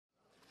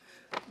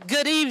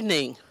Good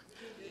evening.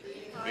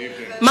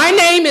 My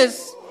name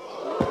is,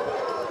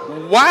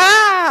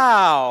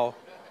 wow.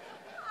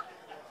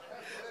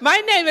 My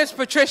name is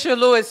Patricia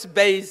Lewis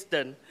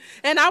Basden,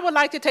 and I would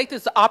like to take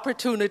this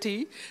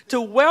opportunity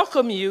to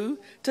welcome you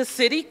to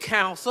City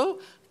Council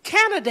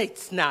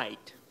Candidates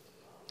Night.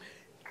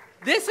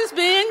 This is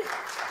being,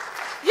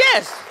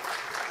 yes,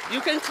 you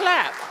can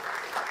clap.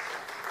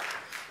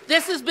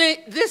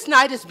 This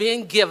night is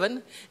being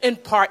given in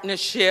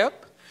partnership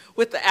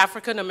with the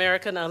African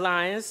American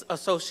Alliance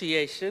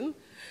Association,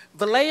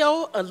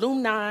 Vallejo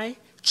Alumni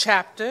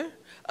Chapter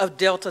of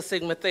Delta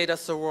Sigma Theta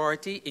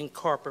Sorority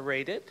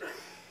Incorporated,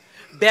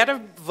 Better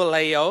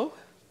Vallejo,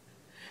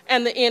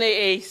 and the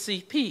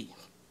NAACP.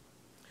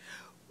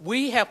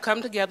 We have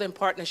come together in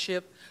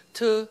partnership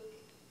to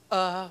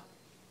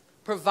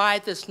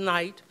provide this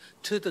night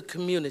to the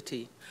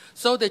community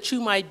so that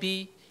you might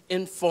be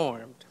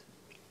informed.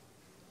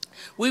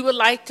 We would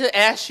like to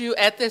ask you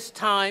at this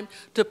time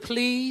to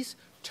please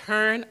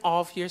turn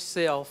off your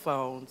cell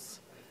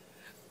phones.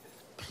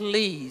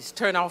 Please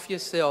turn off your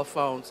cell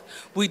phones.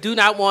 We do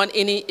not want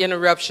any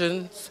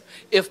interruptions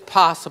if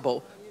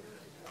possible.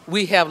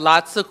 We have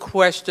lots of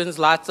questions,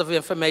 lots of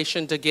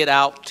information to get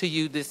out to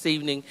you this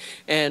evening,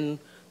 and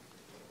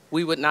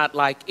we would not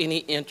like any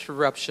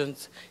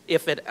interruptions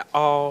if at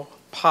all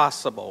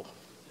possible.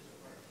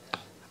 I'm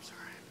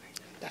sorry.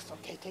 That's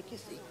okay. Take your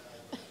seat.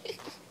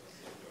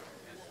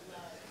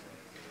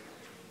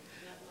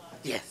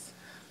 Yes.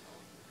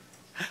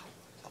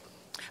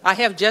 I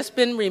have just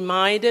been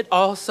reminded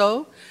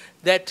also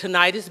that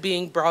tonight is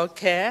being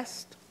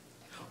broadcast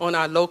on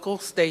our local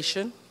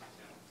station,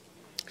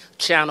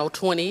 Channel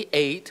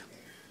 28,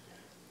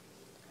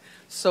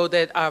 so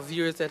that our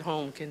viewers at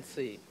home can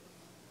see.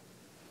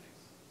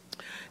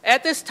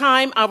 At this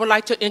time, I would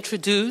like to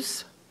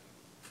introduce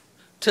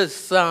to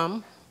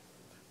some,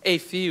 a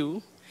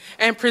few,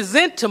 and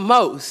present to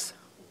most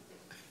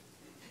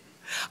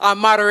our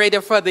moderator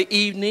for the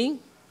evening.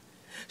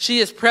 She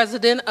is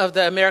president of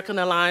the American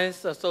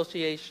Alliance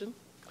Association.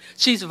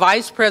 She's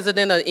vice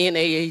president of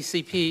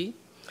NAACP.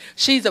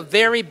 She's a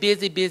very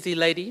busy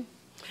lady.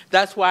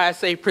 That's why I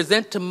say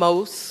present to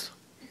most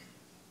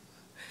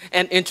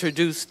and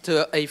introduce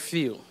to a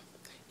few.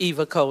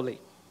 Eva Coley.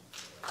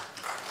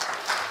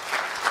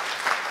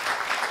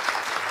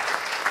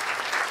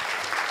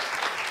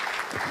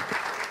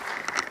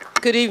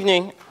 Good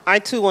evening. I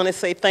too want to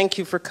say thank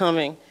you for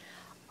coming.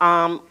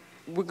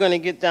 We're going to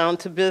get down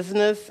to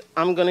business.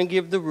 I'm going to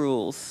give the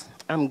rules.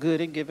 I'm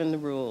good at giving the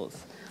rules.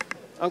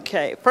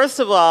 Okay, first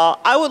of all,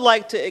 I would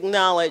like to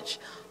acknowledge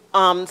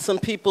some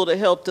people that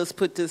helped us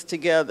put this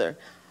together.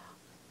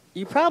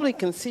 You probably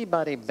can see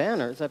by their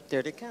banners up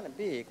there. They're kind of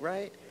big,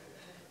 right?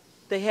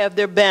 They have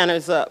their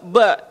banners up.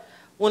 But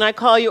when I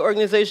call your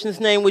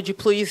organization's name, would you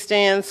please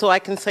stand so I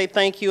can say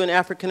thank you in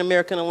African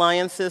American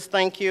Alliances?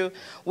 Thank you.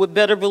 Would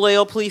Better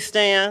Vallejo please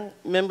stand?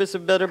 Members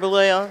of Better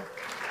Vallejo?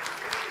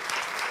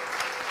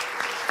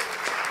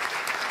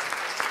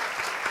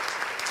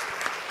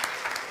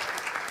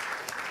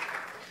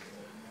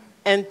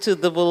 And to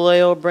the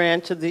Vallejo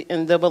branch of the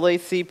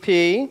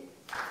NAACP.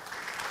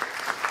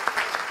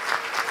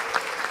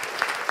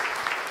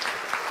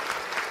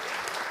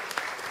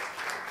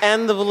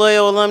 And the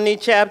Vallejo Alumni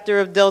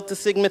Chapter of Delta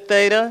Sigma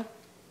Theta.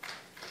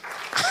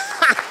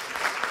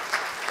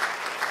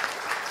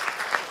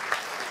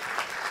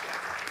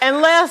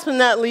 And last but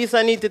not least,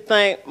 I need to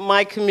thank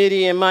my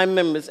committee and my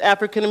members.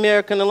 African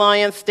American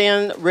Alliance,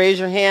 stand, raise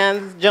your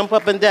hands, jump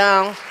up and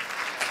down.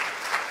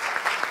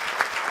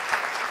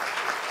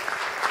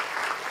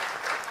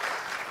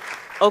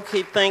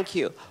 Okay, thank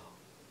you.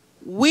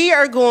 We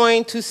are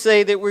going to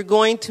say that we're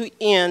going to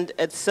end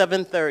at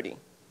 7:30.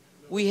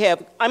 We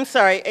have, I'm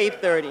sorry,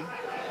 8:30.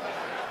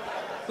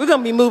 We're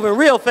going to be moving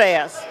real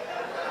fast.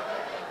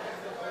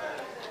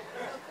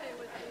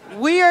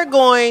 We are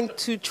going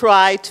to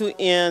try to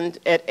end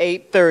at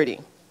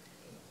 8:30.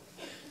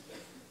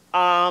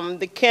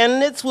 The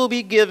candidates will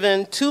be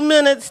given 2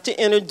 minutes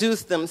to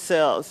introduce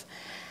themselves.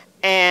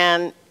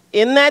 And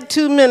in that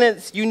 2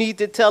 minutes, you need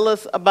to tell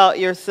us about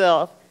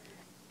yourself.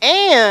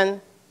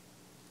 And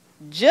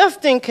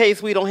just in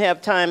case we don't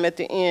have time at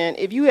the end,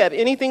 if you have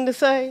anything to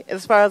say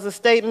as far as a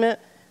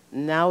statement,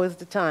 now is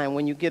the time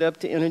when you get up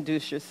to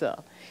introduce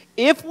yourself.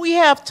 If we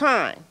have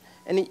time,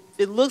 and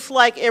it looks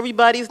like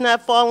everybody's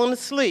not falling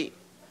asleep,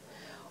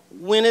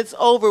 when it's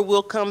over,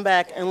 we'll come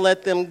back and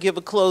let them give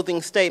a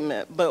closing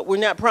statement. But we're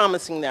not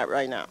promising that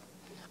right now,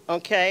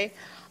 okay?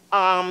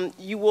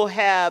 You will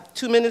have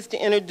 2 minutes to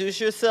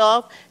introduce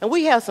yourself, and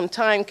we have some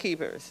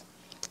timekeepers.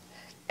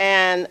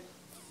 And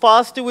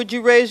Foster, would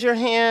you raise your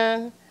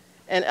hand?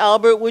 And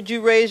Albert, would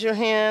you raise your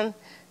hand?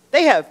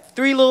 They have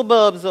 3 little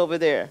bulbs over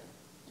there,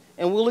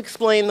 and we'll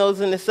explain those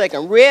in a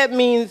second. Red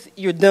means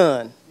you're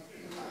done.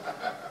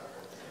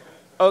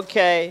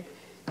 Okay.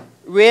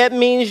 Red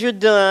means you're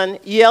done.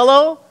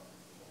 Yellow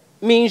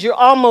means you're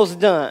almost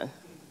done.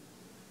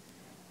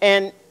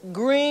 And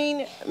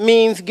green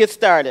means get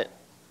started.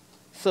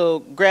 So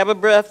grab a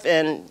breath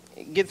and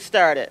get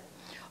started.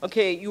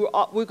 Okay,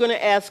 we're going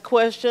to ask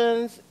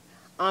questions.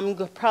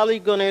 probably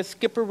going to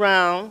skip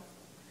around.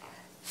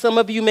 Some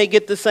of you may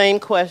get the same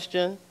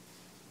question,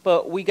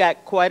 but we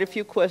got quite a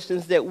few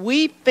questions that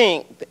we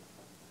think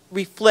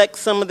reflect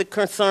some of the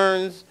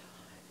concerns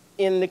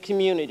in the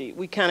community.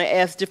 We kind of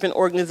asked different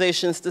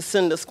organizations to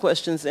send us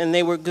questions, and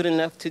they were good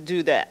enough to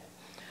do that.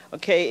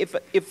 Okay,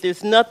 if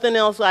there's nothing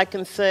else I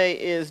can say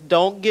is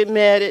don't get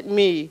mad at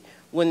me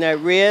when that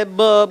red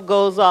bulb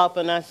goes off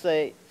and I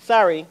say,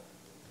 sorry.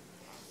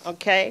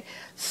 Okay,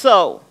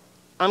 so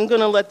I'm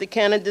going to let the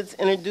candidates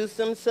introduce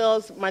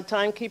themselves. My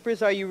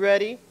timekeepers, are you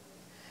ready?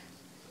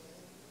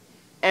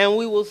 And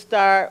we will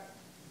start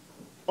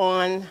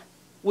on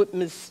with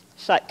Ms.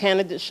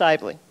 Candidate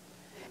Shively.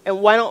 And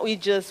why don't we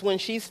just, when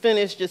she's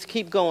finished, just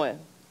keep going,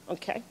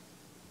 okay?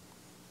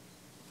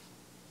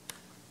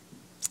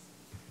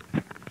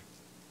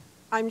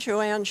 I'm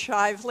Joanne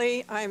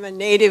Shively. I'm a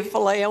native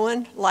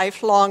Vallejoan,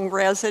 lifelong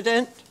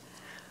resident.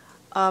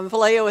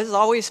 Vallejo has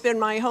always been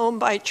my home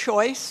by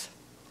choice.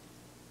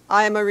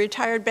 I'm a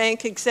retired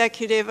bank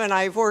executive, and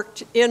I've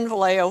worked in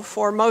Vallejo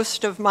for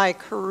most of my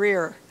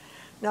career.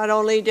 Not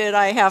only did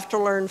I have to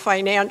learn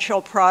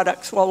financial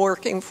products while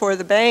working for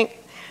the bank,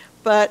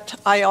 but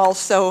I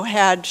also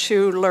had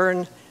to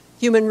learn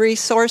human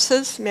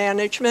resources,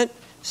 management,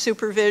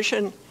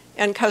 supervision,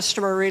 and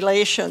customer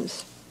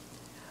relations.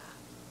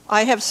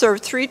 I have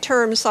served 3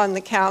 terms on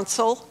the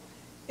council.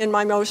 In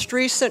my most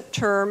recent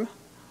term,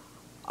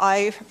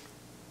 I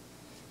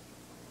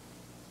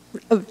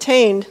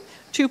obtained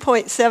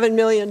 $2.7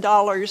 million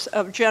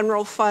of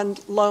general fund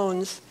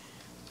loans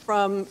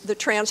from the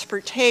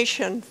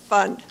transportation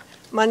fund,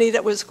 money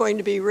that was going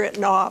to be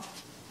written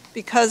off.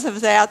 Because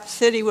of that, the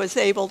city was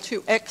able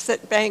to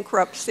exit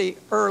bankruptcy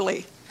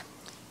early.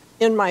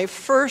 In my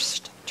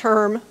first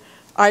term,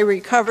 I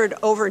recovered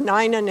over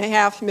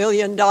 $9.5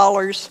 million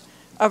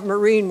of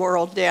Marine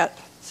World debt.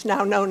 It's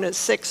now known as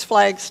Six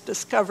Flags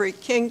Discovery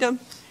Kingdom.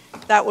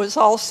 That was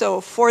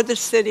also for the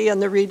city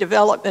and the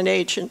redevelopment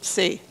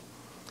agency.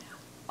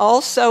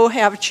 Also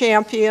have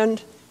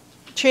championed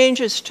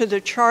changes to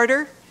the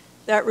charter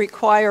that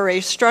require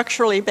a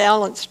structurally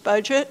balanced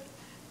budget,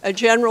 a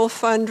general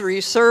fund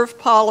reserve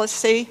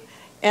policy,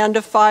 and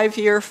a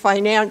 5-year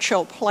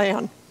financial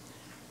plan.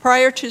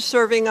 Prior to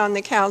serving on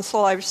the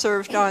council, I've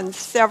served on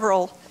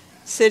several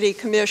city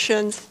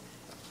commissions,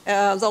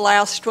 the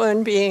last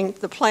one being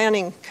the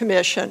Planning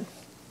Commission.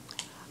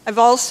 I've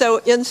also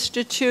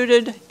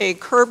instituted a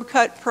curb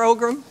cut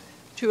program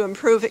to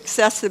improve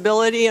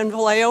accessibility in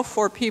Vallejo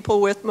for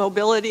people with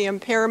mobility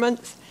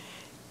impairments.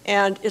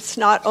 And it's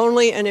not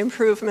only an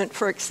improvement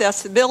for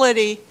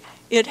accessibility,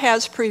 it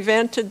has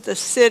prevented the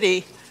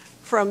city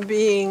from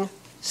being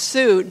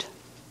sued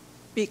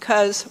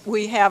because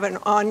we have an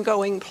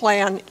ongoing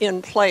plan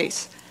in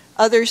place.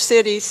 Other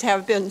cities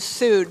have been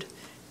sued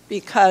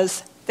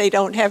because they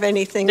don't have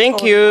anything.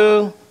 Thank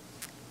you.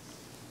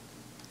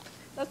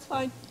 That's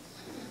fine.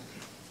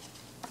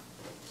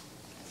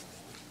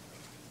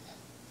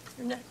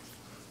 You're next.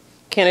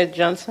 Kenneth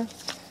Johnson.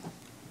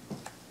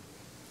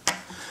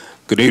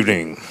 Good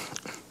evening.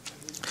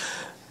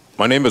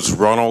 My name is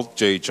Ronald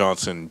J.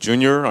 Johnson,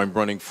 Jr. I'm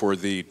running for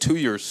the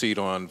 2-year seat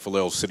on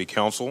Vallejo City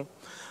Council.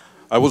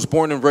 I was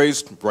born and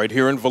raised right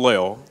here in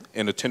Vallejo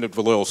and attended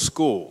Vallejo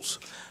schools.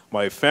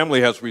 My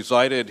family has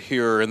resided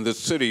here in this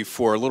city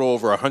for a little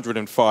over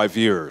 105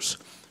 years.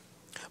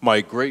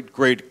 My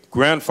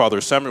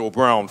great-great-grandfather, Samuel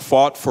Brown,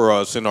 fought for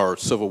us in our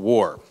Civil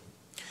War.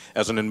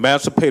 As an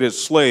emancipated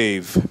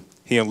slave,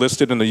 he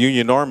enlisted in the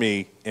Union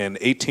Army in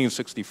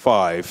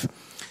 1865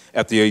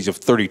 at the age of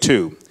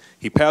 32.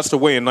 He passed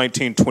away in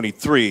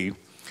 1923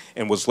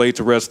 and was laid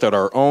to rest at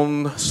our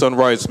own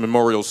Sunrise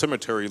Memorial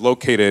Cemetery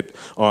located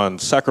on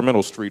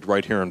Sacramento Street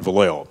right here in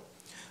Vallejo.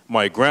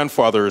 My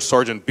grandfather,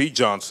 Sergeant B.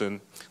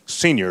 Johnson,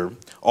 Sr.,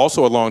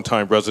 also a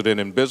longtime resident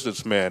and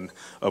businessman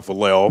of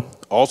Vallejo,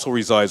 also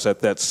resides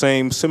at that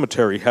same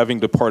cemetery, having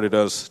departed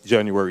us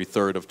January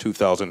 3rd of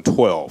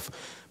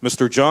 2012.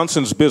 Mr.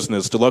 Johnson's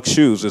business, Deluxe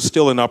Shoes, is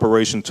still in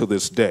operation to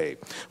this day.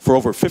 For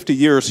over 50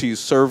 years, he's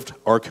served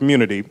our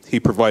community.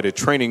 He provided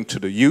training to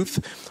the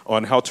youth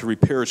on how to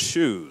repair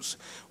shoes,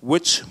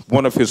 which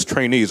one of his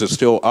trainees is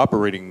still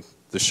operating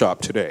the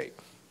shop today.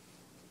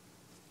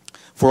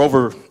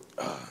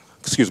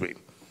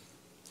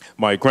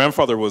 My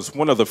grandfather was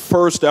one of the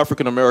first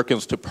African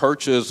Americans to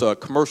purchase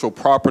commercial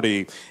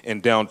property in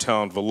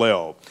downtown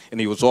Vallejo, and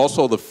he was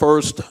also the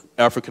first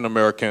African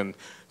American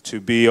to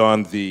be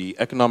on the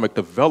Economic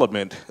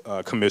Development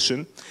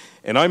Commission,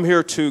 and I'm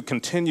here to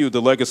continue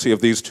the legacy of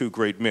these 2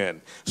 great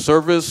men.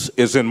 Service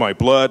is in my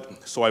blood,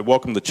 so I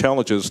welcome the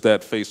challenges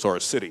that face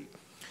our city.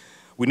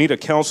 We need a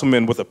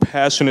councilman with a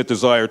passionate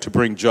desire to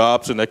bring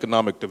jobs and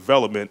economic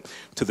development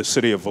to the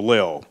city of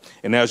Vallejo.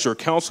 And as your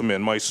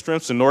councilman, my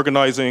strengths in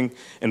organizing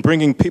and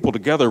bringing people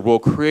together will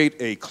create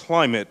a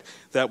climate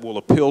that will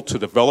appeal to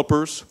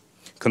developers,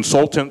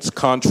 consultants,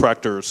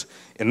 contractors,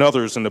 and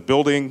others in the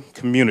building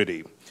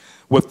community.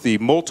 With the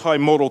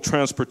multimodal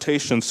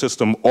transportation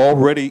system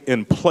already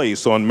in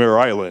place on Mare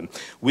Island,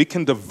 we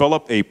can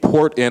develop a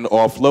port and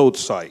offload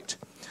site.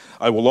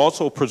 I will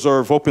also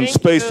preserve open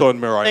space on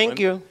Mare Island. Thank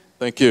you.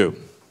 Thank you.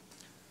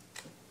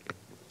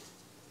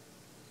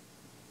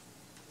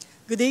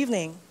 Good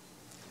evening.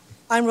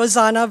 I'm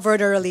Rosanna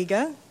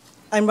Verder-Aliga.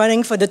 I'm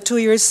running for the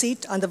two-year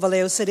seat on the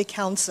Vallejo City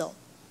Council.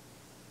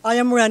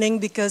 I am running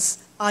because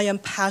I am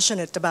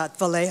passionate about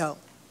Vallejo.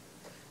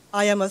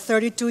 I am a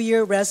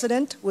 32-year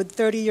resident with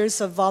 30 years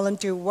of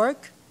volunteer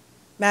work,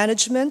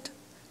 management,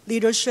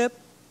 leadership,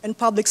 and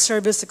public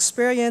service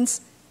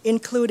experience,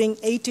 including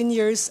 18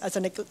 years as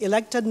an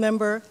elected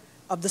member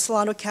of the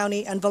Solano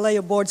County and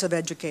Vallejo Boards of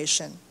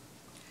Education.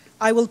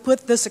 I will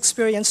put this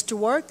experience to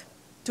work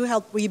to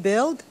help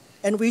rebuild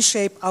and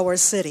reshape our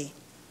city.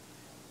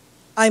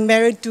 I'm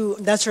married to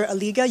Nestor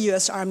Aliga,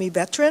 U.S. Army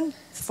veteran,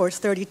 for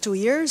 32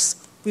 years.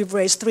 We've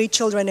raised 3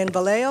 children in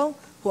Vallejo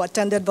who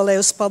attended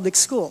Vallejo's public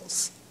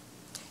schools.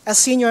 As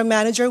senior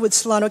manager with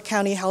Solano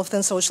County Health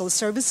and Social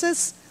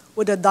Services,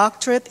 with a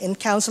doctorate in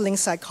counseling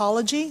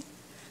psychology,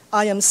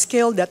 I am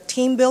skilled at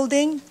team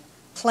building,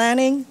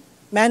 planning,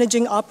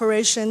 managing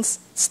operations,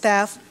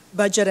 staff,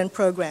 budget, and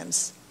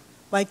programs.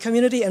 My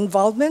community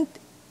involvement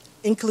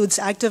includes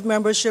active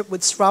membership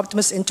with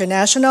Optimus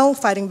International,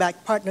 Fighting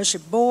Back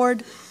Partnership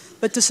Board,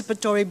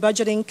 Participatory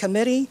Budgeting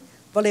Committee,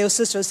 Vallejo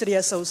Sister City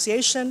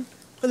Association,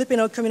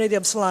 Filipino Community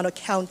of Solano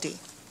County.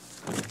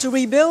 To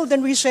rebuild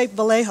and reshape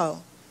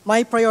Vallejo,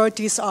 my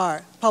priorities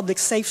are public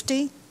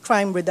safety,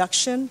 crime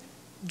reduction,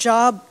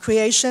 job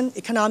creation,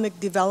 economic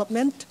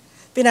development,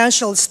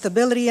 financial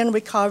stability and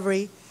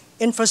recovery,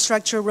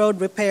 infrastructure, road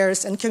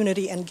repairs, and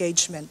community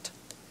engagement.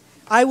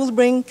 I will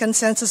bring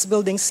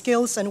consensus-building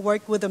skills and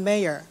work with the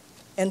mayor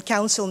and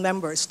council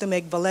members to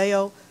make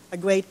Vallejo a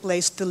great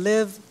place to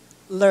live,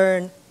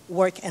 learn,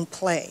 work, and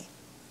play.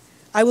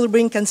 I will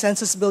bring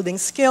consensus-building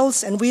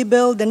skills and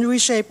rebuild and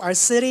reshape our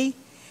city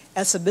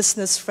as a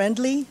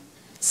business-friendly,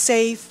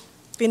 safe,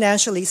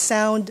 financially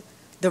sound,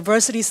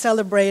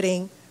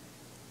 diversity-celebrating,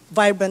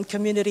 vibrant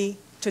community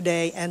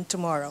today and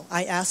tomorrow.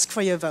 I ask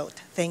for your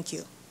vote. Thank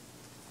you.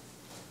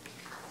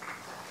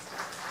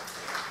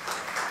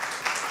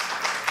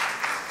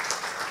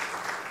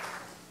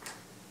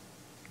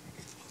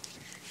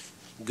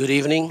 Good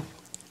evening.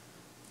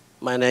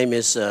 My name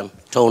is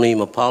Tony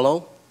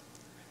Mapalo,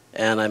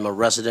 and I'm a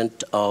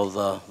resident of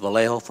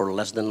Vallejo for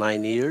less than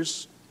 9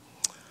 years.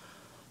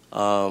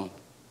 I've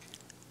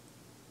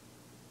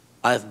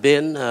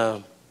been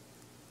a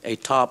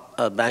top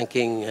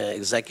banking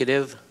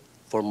executive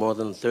for more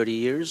than 30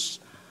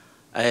 years.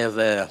 I have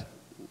a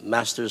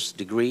master's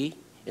degree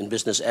in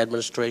business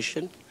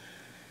administration,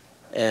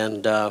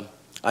 and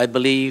I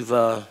believe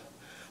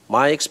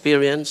my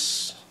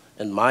experience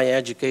and my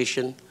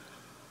education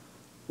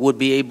would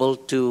be able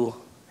to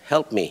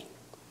help me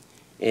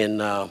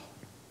in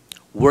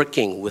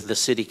working with the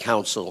City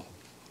Council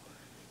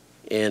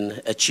in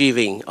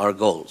achieving our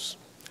goals.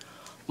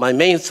 My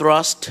main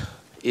thrust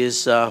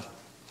is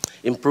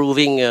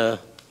improving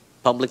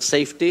public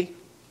safety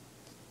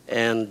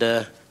and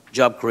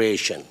job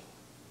creation.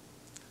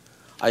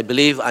 I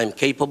believe I'm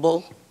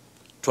capable,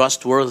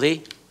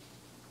 trustworthy,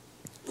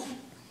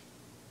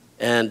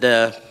 and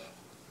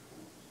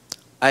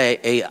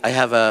I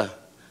have a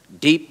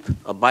deep,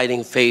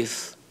 abiding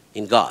faith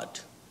in God.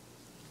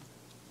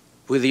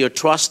 With your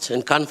trust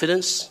and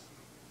confidence,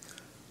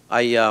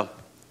 I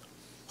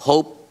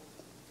hope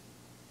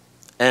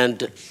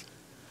and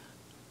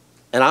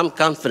I'm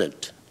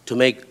confident to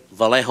make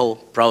Vallejo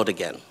proud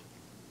again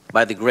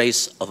by the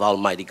grace of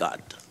Almighty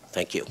God.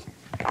 Thank you.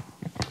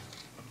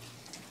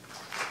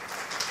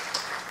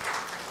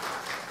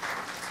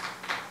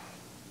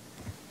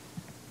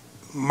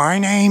 My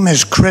name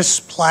is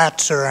Chris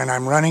Platzer, and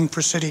I'm running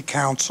for City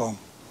Council.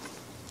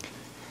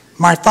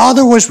 My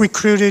father was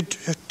recruited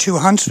to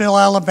Huntsville,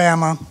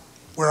 Alabama,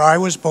 where I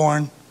was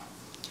born,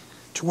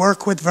 to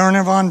work with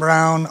Werner von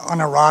Braun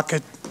on a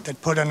rocket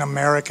that put an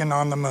American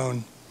on the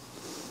moon.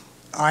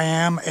 I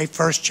am a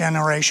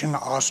first-generation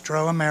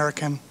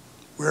Austro-American.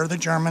 We're the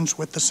Germans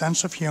with the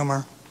sense of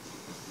humor.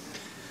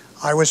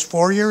 I was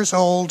 4 years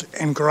old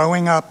and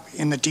growing up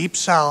in the Deep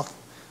South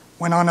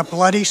when on a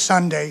bloody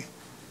Sunday,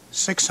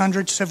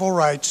 600 civil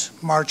rights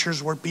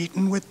marchers were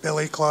beaten with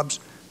billy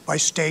clubs by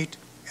state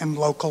and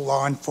local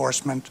law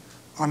enforcement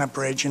on a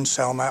bridge in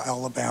Selma,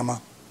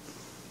 Alabama.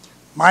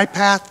 My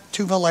path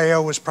to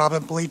Vallejo was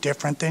probably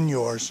different than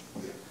yours,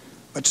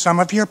 but some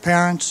of your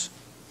parents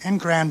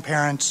and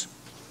grandparents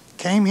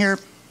came here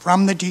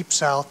from the Deep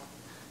South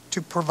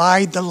to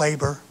provide the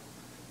labor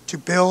to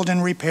build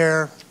and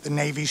repair the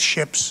Navy's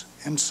ships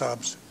and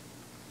subs.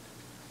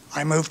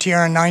 I moved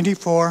here in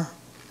 '94.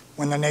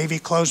 When the Navy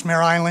closed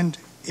Mare Island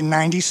in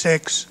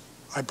 '96,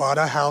 I bought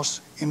a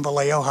house in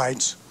Vallejo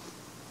Heights.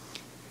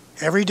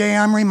 Every day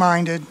I'm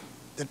reminded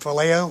that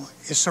Vallejo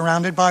is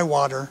surrounded by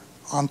water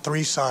on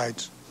 3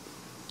 sides.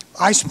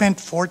 I spent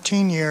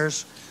 14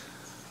 years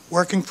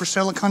working for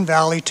Silicon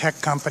Valley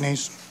tech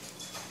companies,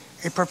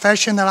 a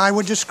profession that I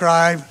would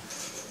describe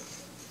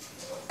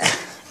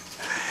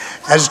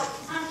as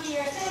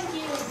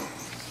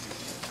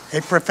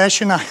a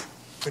profession,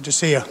 good to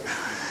see you,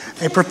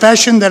 a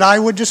profession that I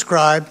would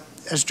describe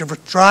as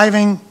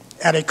driving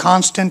at a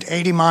constant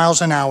 80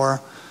 miles an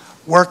hour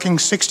working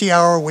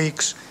 60-hour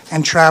weeks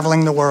and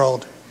traveling the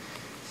world.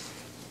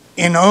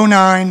 In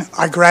 '09,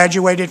 I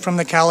graduated from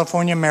the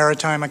California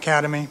Maritime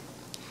Academy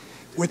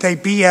with a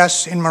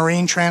BS in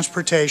Marine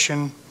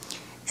Transportation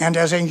and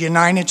as a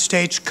United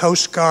States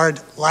Coast Guard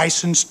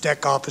licensed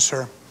deck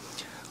officer.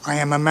 I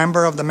am a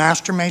member of the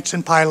Mastermates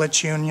and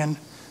Pilots Union,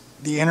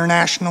 the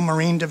International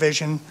Marine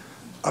Division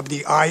of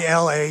the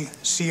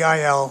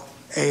ILA-CIL,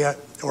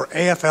 or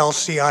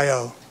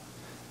AFL-CIO.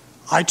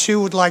 I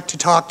too would like to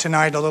talk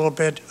tonight a little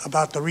bit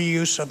about the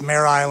reuse of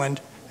Mare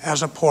Island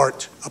as a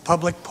port, a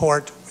public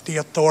port with the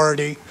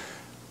authority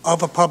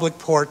of a public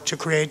port to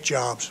create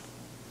jobs.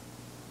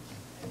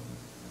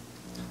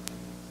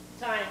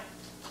 Time.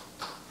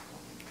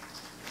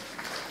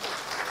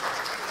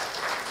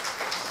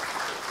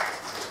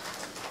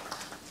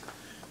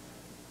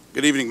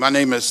 Good evening. My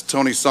name is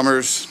Tony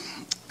Summers,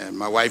 and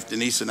my wife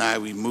Denise and I,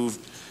 we moved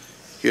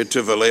here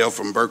to Vallejo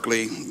from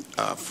Berkeley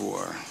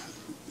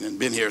and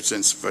been here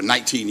for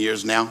 19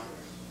 years now.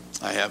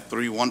 I have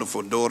 3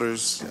 wonderful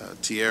daughters,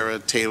 Tiara,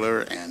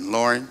 Taylor, and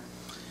Lauren.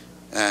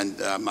 And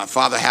my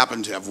father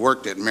happened to have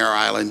worked at Mare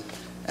Island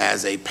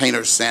as a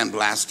painter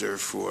sandblaster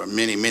for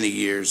many, many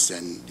years,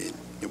 and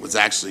it was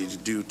actually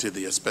due to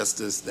the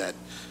asbestos that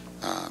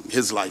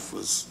his life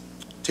was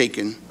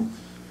taken.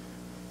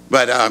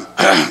 But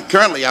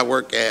currently I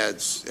work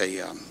as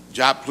a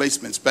job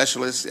placement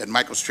specialist at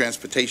Michael's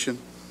Transportation,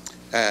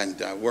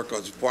 and work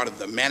as part of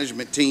the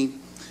management team.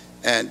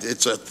 And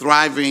it's a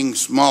thriving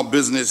small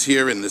business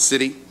here in the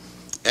city.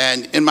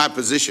 And in my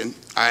position,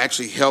 I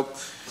actually help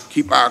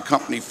keep our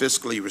company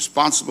fiscally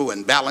responsible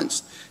and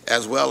balanced,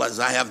 as well as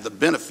I have the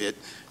benefit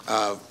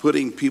of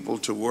putting people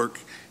to work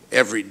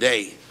every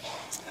day.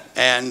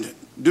 And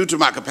due to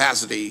my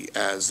capacity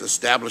as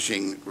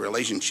establishing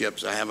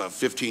relationships, I have a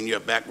 15-year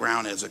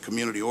background as a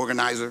community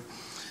organizer,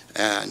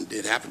 and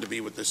it happened to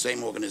be with the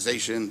same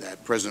organization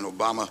that President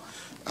Obama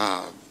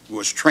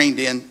was trained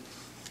in.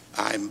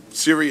 I'm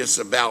serious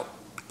about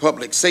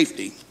public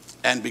safety,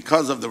 and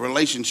because of the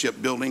relationship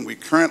building, we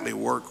currently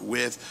work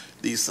with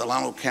the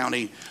Solano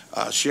County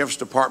Sheriff's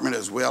Department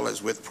as well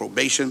as with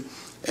probation,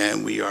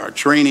 and we are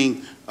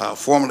training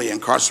formerly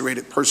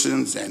incarcerated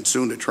persons and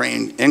soon to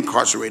train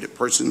incarcerated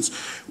persons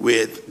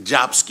with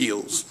job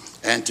skills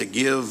and to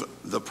give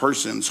the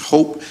persons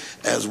hope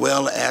as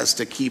well as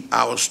to keep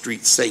our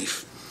streets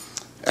safe.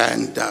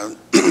 And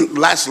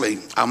lastly,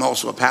 I'm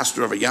also a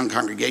pastor of a young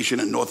congregation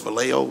in North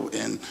Vallejo,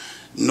 in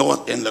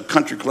the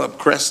Country Club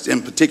Crest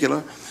in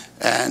particular.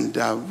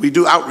 And we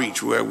do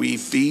outreach where we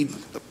feed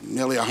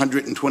nearly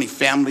 120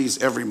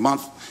 families every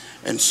month.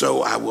 And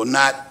so I will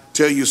not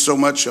tell you so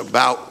much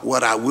about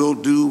what I will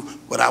do,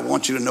 but I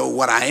want you to know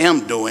what I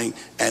am doing,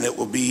 and it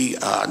will be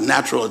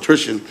natural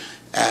attrition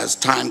as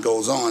time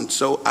goes on.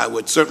 So I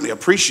would certainly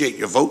appreciate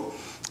your vote,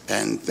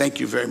 and thank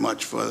you very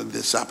much for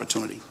this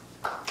opportunity.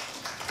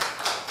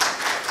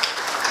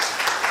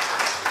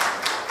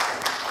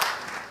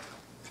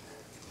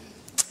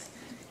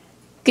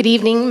 Good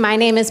evening. My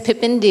name is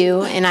Pippin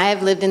Dew, and I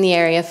have lived in the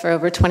area for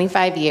over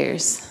 25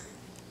 years.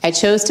 I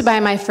chose to buy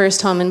my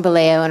first home in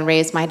Vallejo and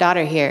raise my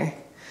daughter here.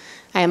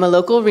 I am a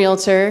local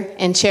realtor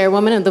and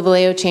chairwoman of the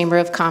Vallejo Chamber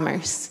of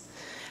Commerce.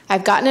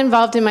 I've gotten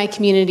involved in my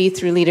community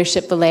through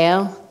Leadership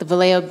Vallejo, the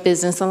Vallejo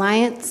Business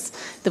Alliance,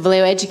 the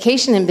Vallejo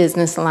Education and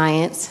Business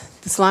Alliance,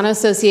 the Solano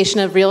Association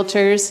of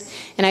Realtors,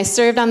 and I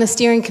served on the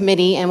steering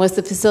committee and was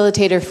the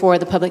facilitator for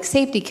the Public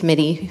Safety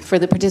Committee for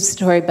the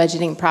Participatory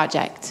Budgeting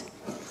Project.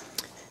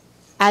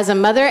 As a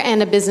mother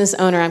and a business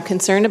owner, I'm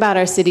concerned about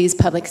our city's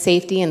public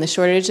safety and the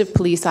shortage of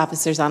police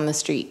officers on the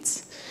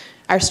streets.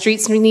 Our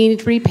streets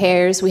need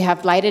repairs, we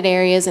have blighted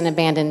areas and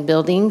abandoned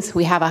buildings,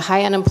 we have a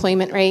high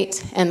unemployment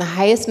rate, and the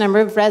highest number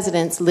of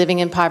residents living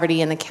in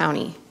poverty in the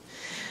county.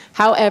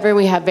 However,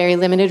 we have very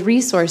limited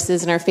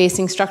resources and are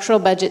facing structural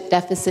budget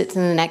deficits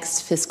in the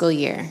next fiscal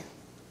year.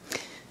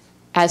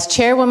 As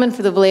chairwoman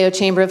for the Vallejo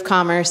Chamber of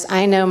Commerce,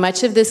 I know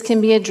much of this can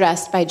be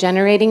addressed by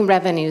generating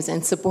revenues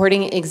and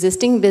supporting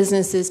existing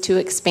businesses to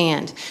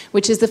expand,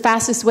 which is the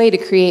fastest way to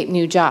create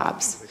new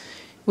jobs.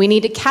 We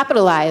need to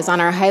capitalize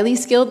on our highly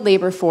skilled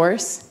labor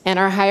force and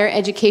our higher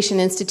education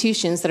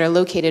institutions that are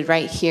located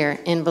right here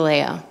in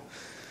Vallejo.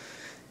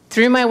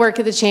 Through my work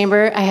at the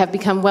Chamber, I have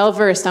become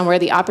well-versed on where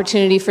the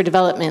opportunity for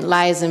development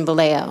lies in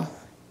Vallejo.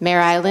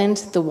 Mare Island,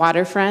 the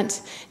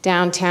waterfront,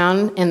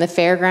 downtown, and the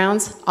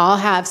fairgrounds all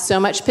have so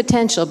much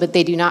potential, but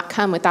they do not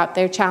come without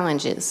their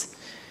challenges.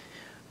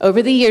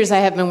 Over the years, I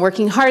have been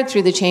working hard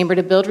through the Chamber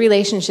to build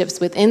relationships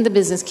within the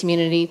business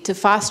community to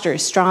foster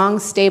strong,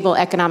 stable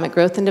economic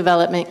growth and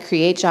development,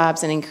 create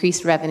jobs, and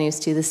increase revenues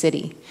to the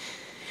city.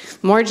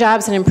 More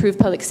jobs and improved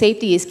public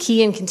safety is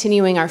key in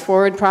continuing our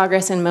forward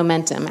progress and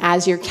momentum.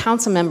 As your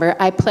council member,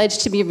 I pledge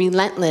to be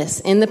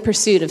relentless in the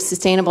pursuit of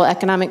sustainable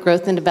economic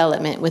growth and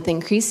development with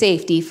increased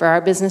safety for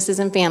our businesses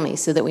and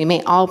families so that we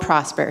may all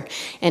prosper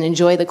and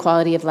enjoy the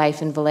quality of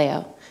life in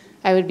Vallejo.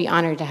 I would be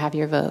honored to have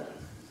your vote.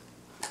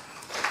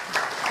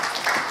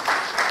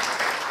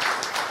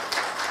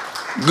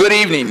 Good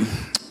evening.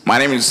 My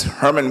name is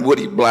Herman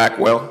Woody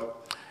Blackwell.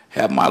 I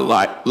have my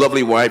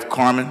lovely wife,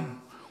 Carmen.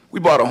 We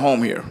bought a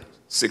home here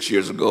 6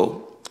 years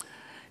ago.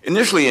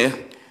 Initially,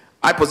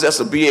 I possess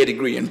a BA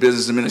degree in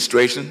business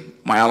administration.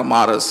 My alma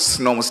mater is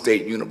Sonoma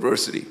State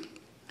University.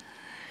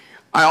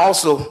 I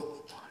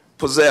also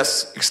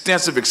possess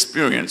extensive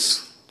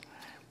experience,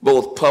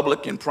 both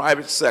public and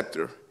private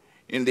sector,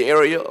 in the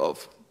area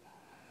of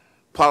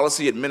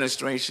policy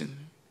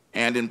administration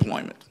and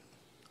employment.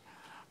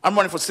 I'm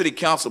running for city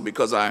council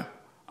because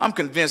I'm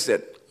convinced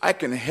that I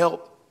can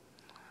help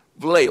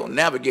Vallejo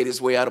navigate its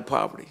way out of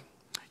poverty.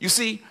 You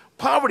see,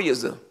 poverty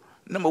is the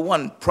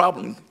 #1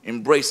 problem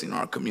embracing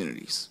our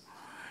communities.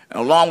 And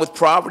along with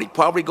poverty,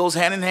 poverty goes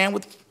hand in hand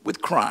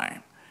with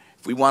crime.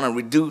 If we want to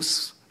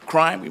reduce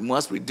crime, we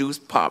must reduce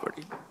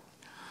poverty.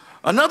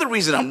 Another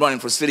reason I'm running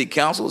for city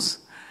council is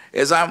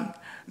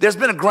there's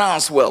been a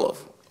groundswell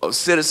of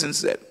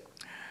citizens that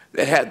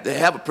have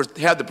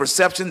the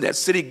perception that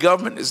city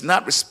government is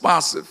not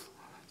responsive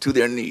to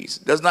their needs,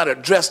 does not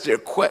address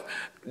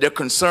their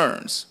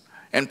concerns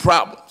and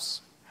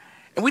problems.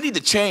 And we need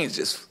to change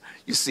this,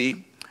 you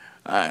see.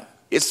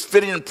 It's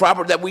fitting and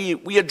proper that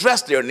we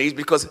address their needs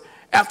because,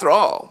 after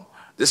all,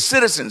 the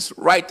citizens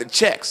write the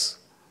checks.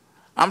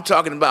 I'm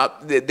talking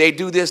about they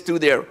do this through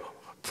their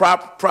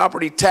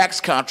property tax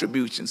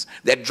contributions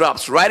that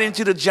drops right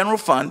into the general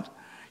fund.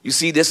 You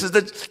see, this is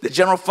the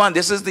general fund.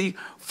 This is the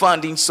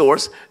funding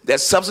source that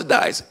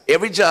subsidizes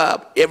every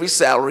job, every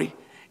salary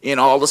in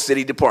all the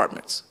city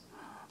departments.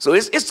 So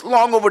it's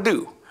long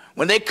overdue.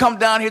 When they come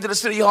down here to the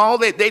city hall,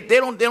 they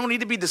don't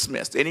need to be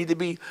dismissed. They need to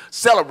be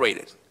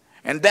celebrated.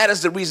 And that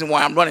is the reason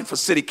why I'm running for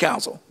city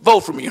council. Vote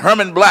for me,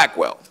 Herman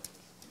Blackwell.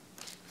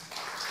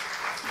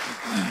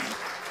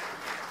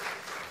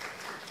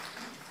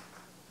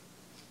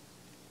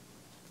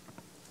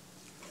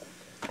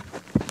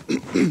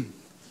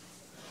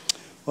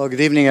 Well,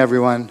 good evening,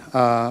 everyone.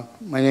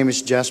 My name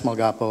is Jess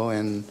Malgapo,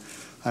 and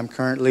I'm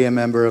currently a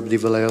member of the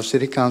Vallejo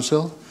City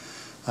Council.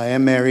 I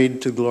am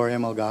married to Gloria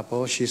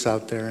Malgapo. She's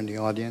out there in the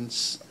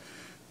audience.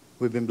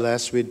 We've been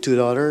blessed with 2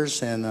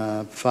 daughters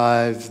and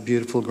 5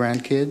 beautiful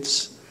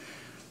grandkids.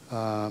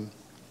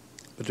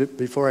 But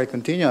before I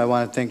continue, I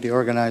want to thank the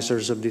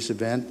organizers of this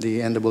event,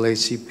 the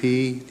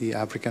NAACP, the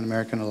African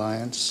American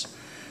Alliance,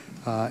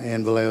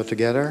 and Vallejo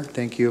Together.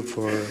 Thank you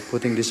for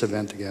putting this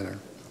event together.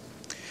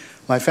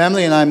 My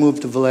family and I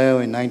moved to Vallejo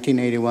in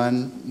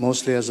 1981,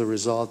 mostly as a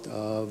result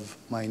of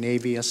my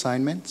Navy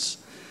assignments.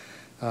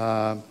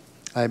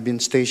 I've been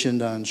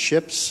stationed on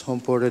ships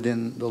homeported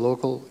in the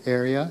local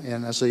area,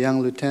 and as a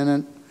young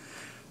lieutenant,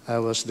 I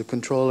was the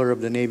controller of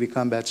the Navy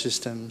Combat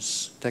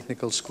Systems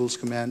Technical Schools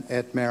Command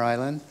at Mare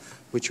Island,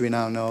 which we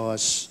now know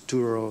as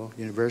Touro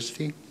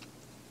University.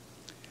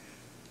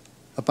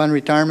 Upon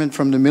retirement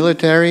from the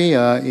military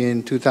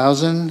in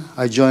 2000,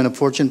 I joined a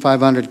Fortune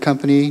 500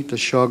 company, the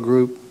Shaw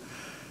Group,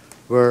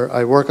 where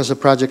I work as a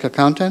project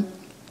accountant,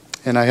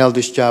 and I held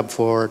this job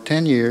for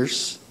 10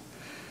 years,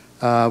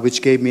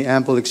 which gave me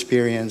ample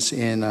experience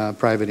in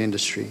private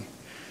industry.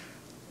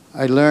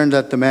 I learned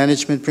that the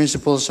management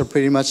principles are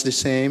pretty much the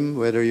same,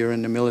 whether you're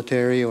in the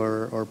military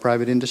or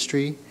private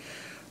industry,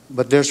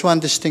 but there's one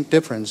distinct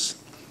difference.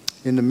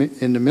 In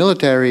the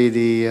military,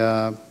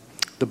 the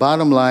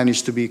bottom line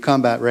is to be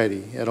combat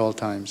ready at all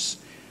times.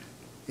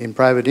 In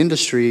private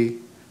industry,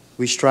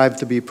 we strive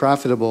to be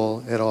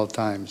profitable at all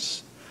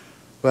times.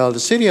 Well,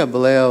 the City of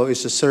Vallejo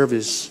is a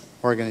service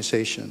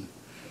organization.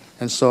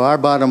 And so our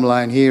bottom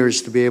line here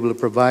is to be able to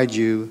provide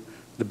you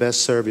the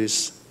best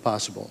service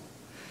possible.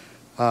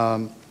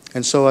 And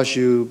so as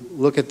you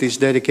look at these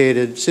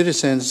dedicated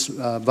citizens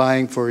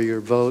vying for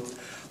your vote,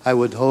 I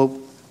would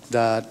hope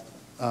that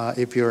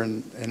if you're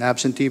an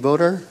absentee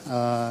voter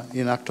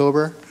in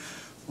October,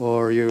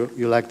 or you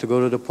like to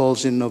go to the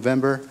polls in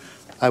November,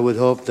 I would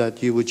hope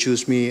that you would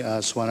choose me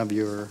as one of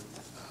your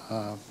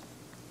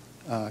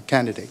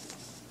candidates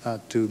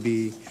to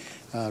be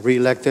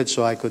re-elected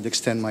so I could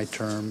extend my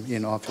term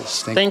in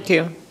office. Thank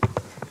you.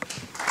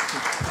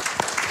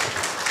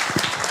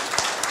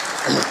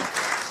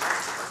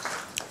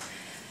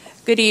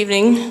 Good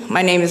evening.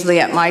 My name is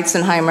Liette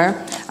Meitzenheimer.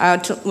 I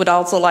would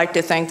also like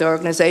to thank the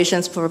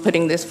organizations for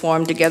putting this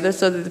forum together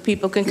so that the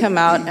people can come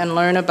out and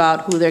learn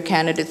about who their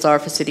candidates are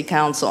for City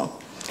Council.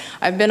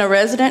 I've been a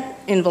resident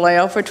in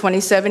Vallejo for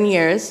 27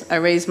 years. I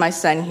raised my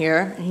son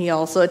here. He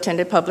also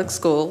attended public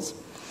schools.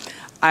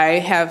 I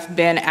have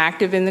been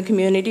active in the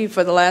community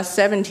for the last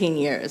 17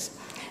 years.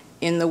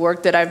 In the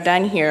work that I've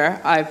done here,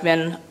 I've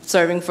been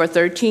serving for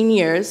 13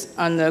 years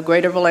on the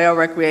Greater Vallejo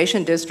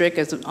Recreation District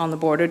as on the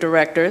Board of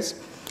Directors.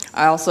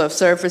 I also have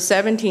served for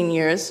 17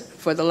 years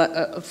for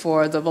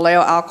the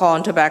Vallejo Alcohol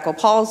and Tobacco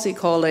Policy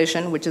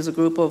Coalition, which is a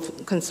group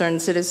of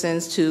concerned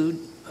citizens to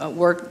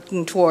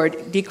working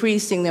toward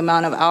decreasing the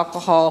amount of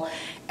alcohol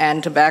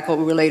and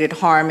tobacco-related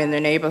harm in their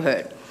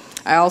neighborhood.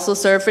 I also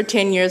served for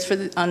 10 years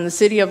on the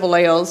City of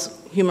Vallejo's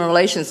Human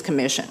Relations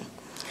Commission.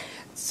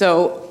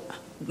 So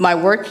my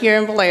work here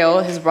in Vallejo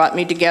has brought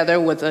me together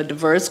with a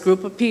diverse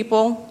group of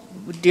people,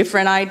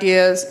 different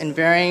ideas and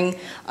varying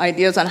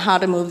ideas on how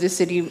to move the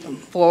city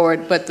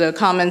forward, but the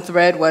common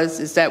thread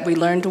is that we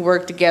learn to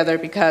work together,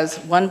 because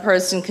one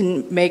person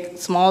can make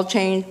small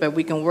change, but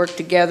we can work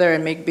together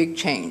and make big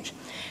change.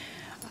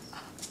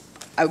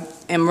 I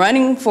am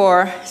running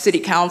for city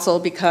council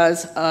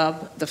because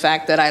of the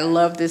fact that I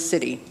love this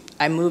city.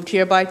 I moved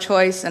here by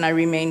choice and I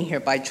remain here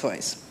by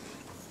choice.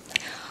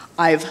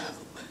 I've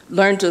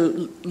learned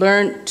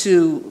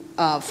to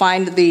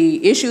find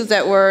the issues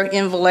that were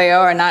in Vallejo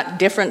are not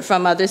different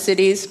from other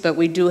cities, but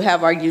we do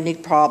have our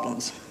unique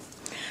problems.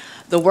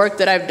 The work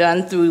that I've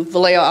done through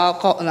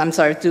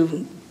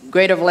through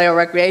Greater Vallejo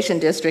Recreation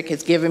District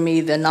has given me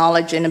the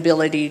knowledge and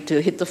ability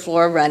to hit the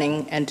floor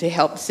running and to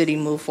help the city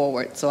move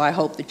forward. So I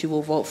hope that you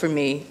will vote for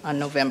me on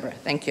November.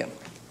 Thank you.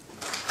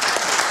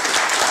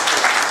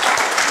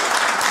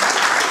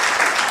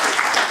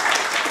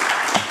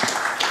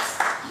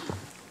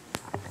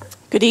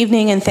 Good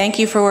evening, and thank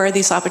you for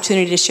this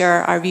opportunity to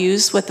share our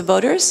views with the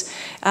voters.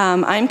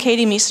 I'm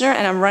Katie Meisner,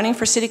 and I'm running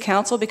for City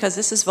Council because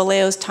this is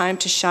Vallejo's time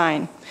to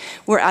shine.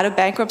 We're out of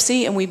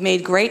bankruptcy, and we've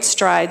made great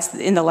strides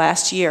in the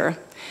last year.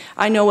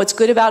 I know what's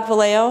good about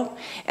Vallejo,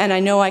 and I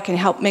know I can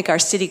help make our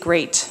city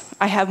great.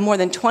 I have more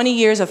than 20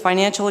 years of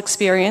financial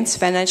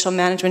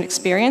management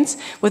experience,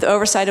 with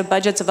oversight of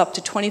budgets of up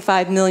to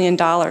 $25 million.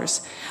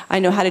 I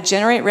know how to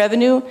generate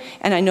revenue,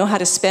 and I know how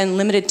to spend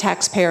limited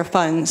taxpayer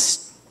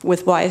funds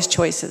with wise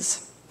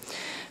choices.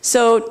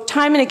 So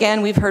time and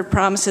again, we've heard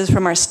promises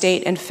from our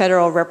state and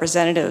federal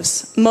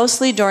representatives,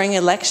 mostly during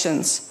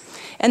elections.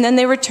 And then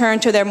they return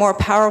to their more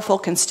powerful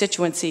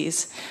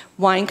constituencies,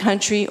 wine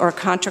country or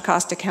Contra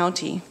Costa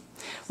County.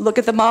 Look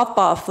at the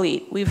mothball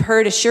fleet. We've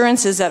heard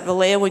assurances that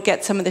Vallejo would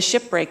get some of the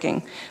ship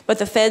breaking, but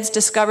the feds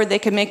discovered they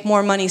could make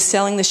more money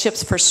selling the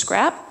ships for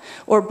scrap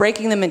or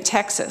breaking them in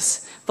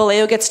Texas.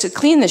 Vallejo gets to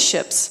clean the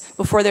ships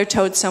before they're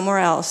towed somewhere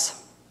else.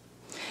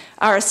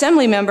 Our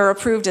assembly member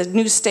approved a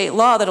new state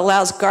law that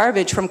allows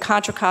garbage from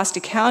Contra Costa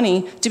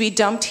County to be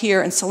dumped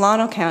here in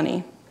Solano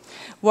County.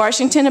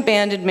 Washington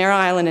abandoned Mare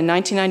Island in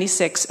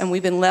 1996, and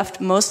we've been left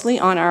mostly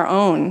on our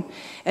own.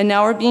 And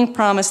now we're being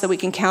promised that we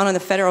can count on the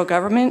federal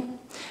government,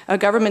 a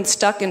government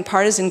stuck in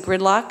partisan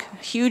gridlock,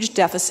 huge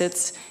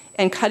deficits,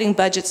 and cutting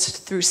budgets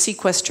through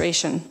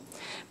sequestration.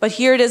 But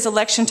here it is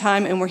election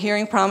time, and we're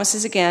hearing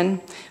promises again.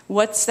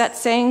 What's that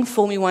saying?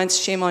 Fool me once,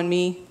 shame on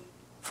me.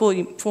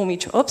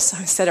 Oops,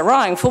 I said it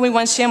wrong. Fool me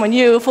once, shame on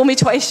you. Fool me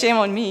twice, shame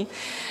on me.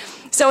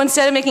 So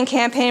instead of making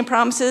campaign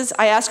promises,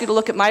 I ask you to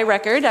look at my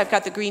record. I've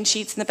got the green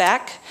sheets in the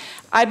back.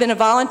 I've been a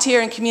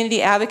volunteer and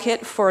community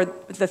advocate for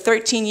the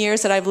 13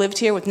 years that I've lived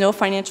here with no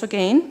financial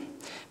gain.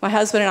 My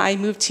husband and I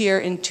moved here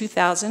in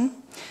 2000.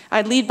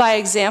 I lead by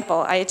example.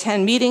 I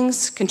attend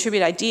meetings,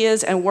 contribute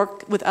ideas, and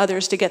work with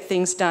others to get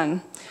things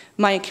done.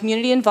 My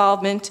community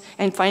involvement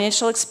and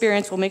financial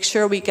experience will make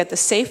sure we get the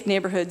safe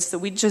neighborhoods that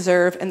we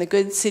deserve and the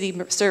good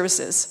city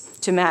services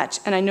to match,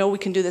 and I know we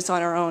can do this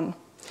on our own.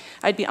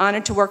 I'd be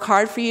honored to work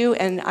hard for you,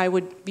 and I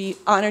would be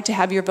honored to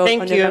have your vote on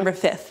November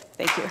 5th.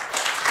 Thank you.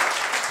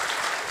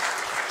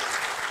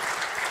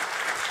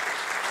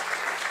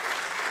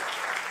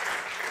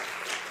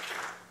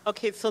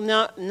 Okay, so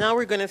now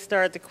we're going to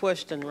start the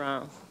question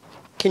round.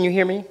 Can you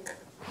hear me?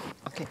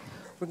 Okay,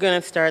 we're going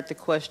to start the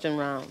question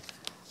round.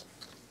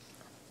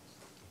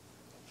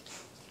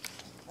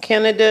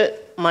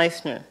 Candidate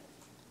Meisner.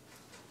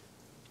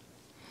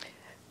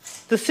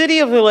 The city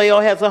of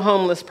Vallejo has a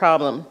homeless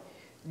problem.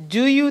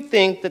 Do you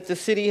think that the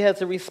city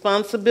has a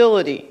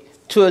responsibility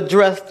to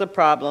address the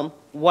problem?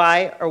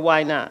 Why or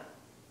why not?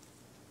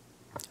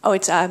 Oh,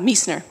 it's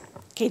Meisner,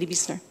 Katie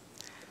Meisner.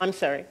 I'm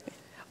sorry.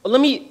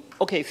 Well,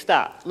 okay,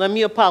 stop. Let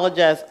me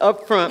apologize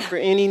up front for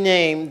any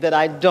name that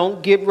I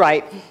don't get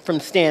right from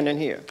standing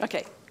here.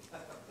 Okay.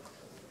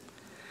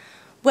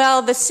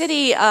 Well, the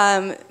city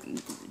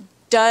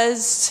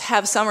does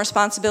have some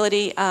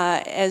responsibility,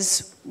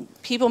 as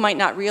people might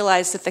not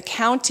realize that the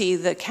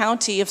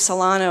county of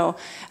Solano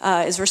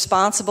is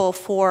responsible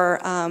for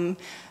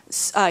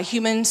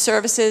human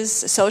services,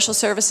 social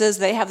services.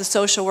 They have the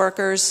social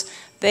workers.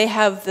 They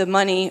have the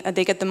money.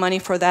 They get the money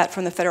for that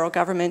from the federal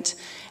government.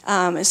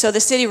 So the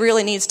city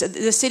really needs to.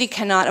 The city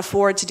cannot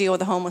afford to deal with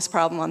the homeless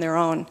problem on their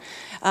own.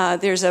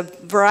 There's a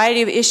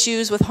variety of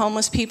issues with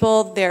homeless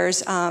people.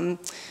 There's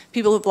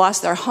people who've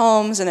lost their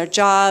homes and their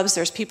jobs.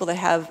 There's people that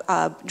have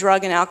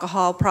drug and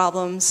alcohol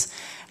problems,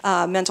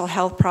 mental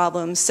health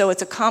problems. So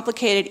it's a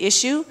complicated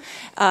issue,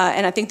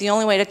 and I think the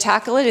only way to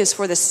tackle it is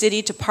for the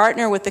city to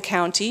partner with the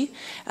county.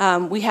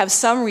 We have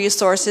some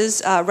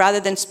resources.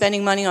 Rather than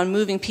spending money on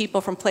moving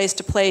people from place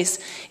to place,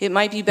 it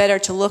might be better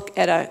to look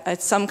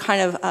at some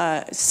kind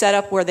of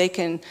setup where they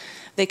can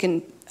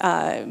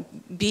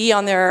be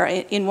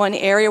in one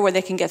area where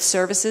they can get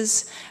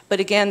services. But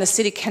again, the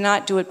city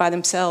cannot do it by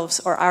themselves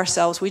or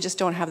ourselves. We just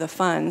don't have the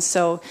funds.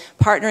 So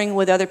partnering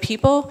with other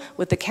people,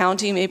 with the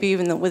county, maybe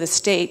even with the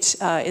state,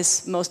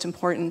 is most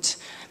important.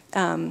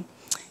 So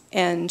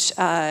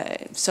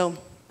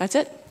that's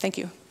it. Thank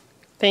you.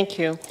 Thank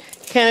you.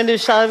 Candidate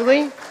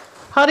Shively,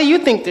 how do you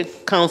think the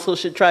council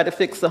should try to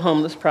fix the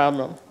homeless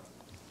problem?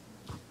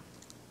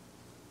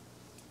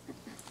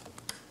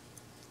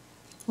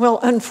 Well,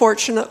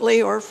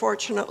 unfortunately or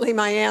fortunately,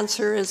 my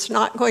answer is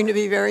not going to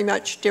be very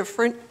much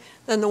different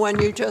than the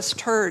one you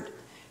just heard.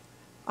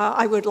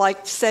 I would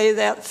like to say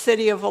that the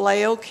City of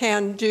Vallejo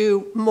can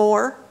do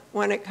more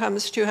when it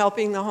comes to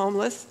helping the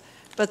homeless,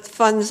 but the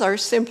funds are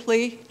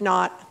simply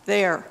not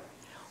there.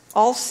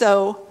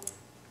 Also,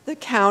 the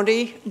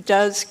county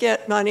does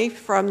get money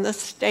from the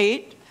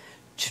state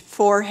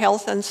for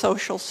health and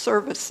social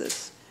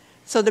services.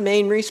 So the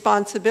main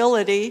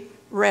responsibility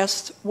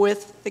rests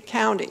with the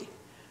county.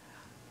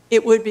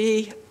 It would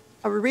be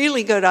a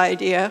really good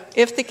idea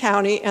if the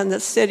county and the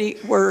city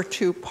were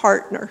to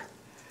partner.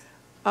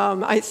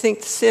 I think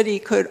the city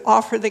could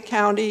offer the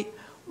county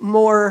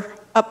more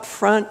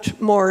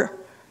upfront, more,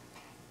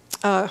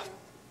 I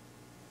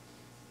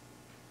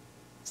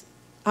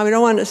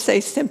don't want to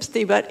say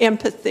sympathy, but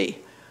empathy,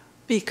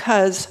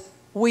 because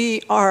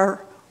we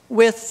are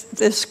with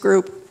this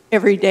group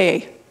every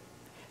day.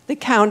 The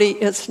county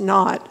is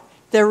not.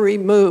 They're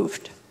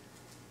removed.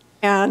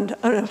 And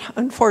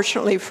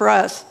unfortunately for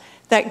us,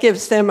 that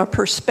gives them a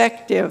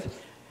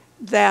perspective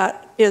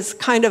that is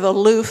kind of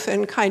aloof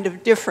and kind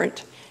of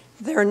different.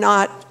 They're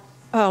not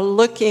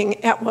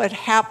looking at what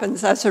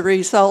happens as a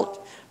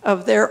result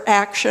of their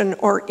action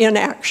or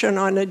inaction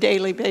on a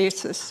daily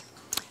basis.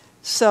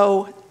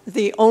 So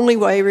the only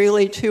way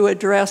really to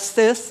address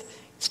this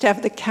is to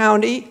have the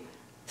county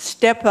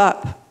step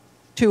up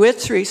to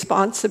its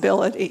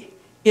responsibility.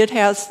 It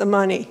has the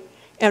money.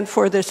 And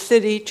for the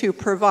city to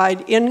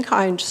provide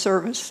in-kind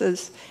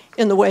services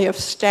in the way of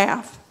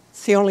staff.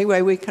 It's the only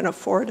way we can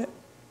afford it.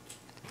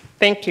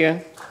 Thank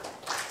you.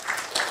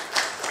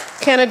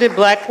 Candidate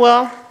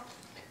Blackwell,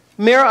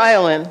 Mare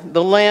Island,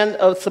 the land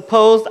of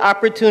supposed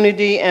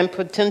opportunity and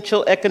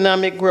potential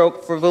economic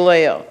growth for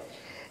Vallejo.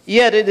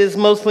 Yet it is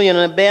mostly an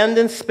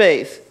abandoned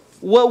space.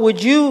 What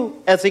would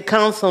you, as a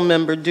council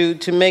member, do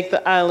to make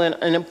the island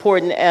an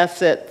important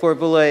asset for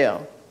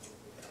Vallejo?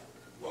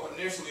 Well,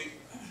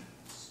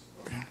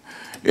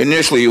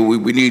 initially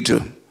we need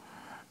to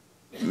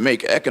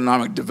make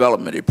economic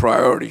development a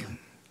priority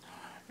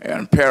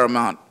and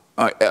paramount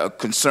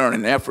concern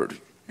and effort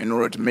in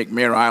order to make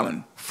Mare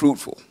Island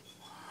fruitful.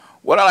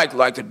 What I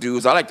like to do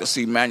is I like to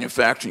see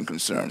manufacturing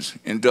concerns,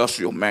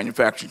 industrial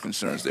manufacturing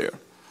concerns there.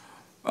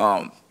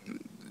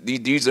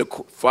 These are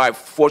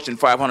Fortune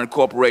 500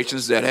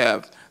 corporations that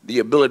have the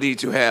ability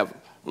to have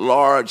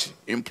large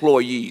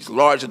employees,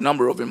 large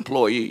number of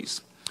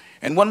employees.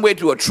 And one way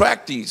to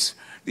attract these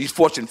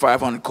Fortune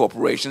 500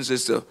 corporations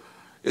is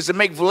to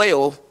make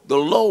Vallejo the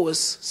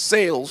lowest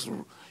sales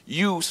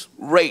use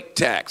rate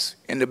tax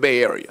in the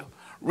Bay Area.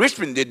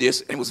 Richmond did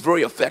this and it was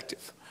very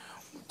effective.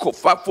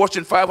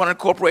 Fortune 500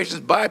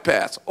 corporations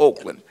bypassed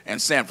Oakland and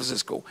San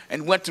Francisco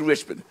and went to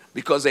Richmond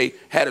because they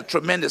had a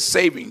tremendous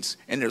savings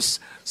in their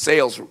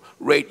sales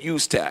rate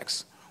use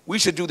tax. We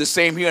should do the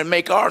same here and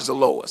make ours the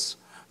lowest,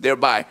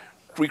 thereby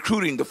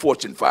recruiting the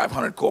Fortune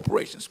 500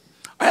 corporations.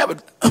 I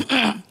have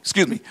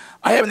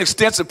I have an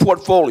extensive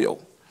portfolio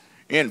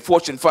in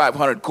Fortune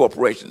 500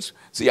 corporations.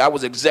 See, I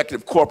was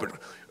executive corporate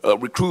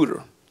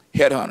recruiter,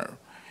 headhunter,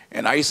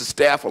 and I used to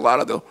staff a lot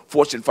of the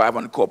Fortune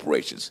 500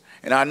 corporations.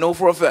 And I know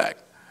for a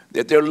fact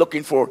that they're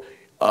looking for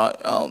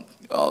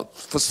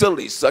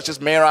facilities such as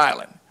Mare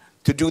Island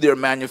to do their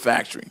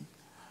manufacturing.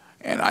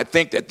 And I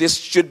think that this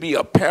should be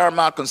a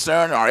paramount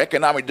concern. Our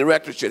economic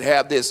director should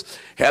have this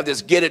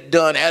get it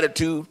done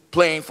attitude,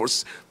 playing for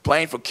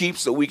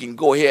keeps, so we can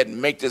go ahead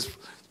and make this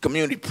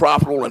community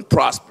profitable and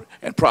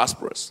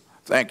prosperous.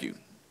 Thank you.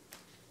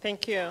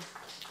 Thank you.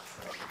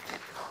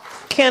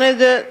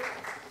 Candidate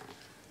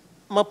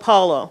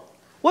Mapalo,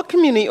 what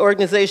community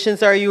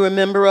organizations are you a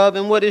member of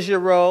and what is your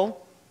role?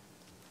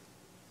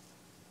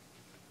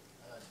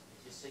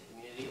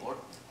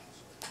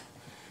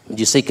 Did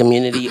you say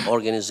community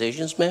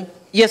organizations, ma'am?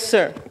 Yes,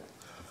 sir.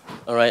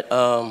 All right.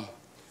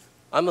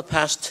 I'm a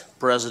past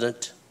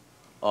president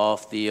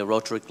of the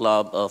Rotary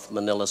Club of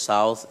Manila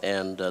South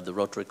and the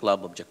Rotary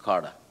Club of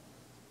Jakarta,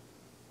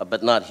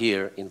 but not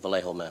here in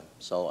Vallejo, ma'am.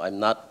 So I'm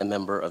not a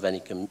member of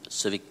any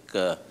civic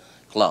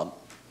club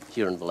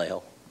here in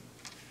Vallejo.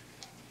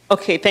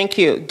 Okay, thank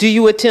you. Do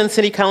you attend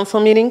city council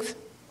meetings?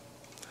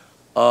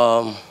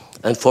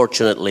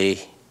 Unfortunately,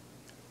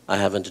 I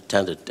haven't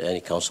attended any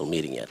council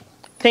meeting yet.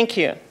 Thank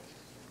you.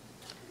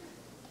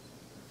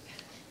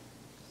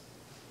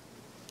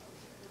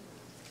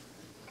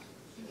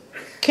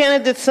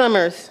 Candidate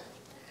Summers,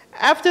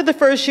 after the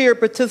first year of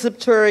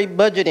participatory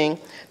budgeting,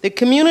 the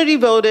community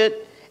voted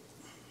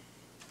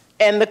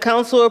and the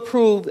council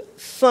approved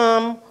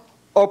some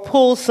or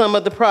pulled some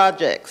of the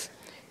projects.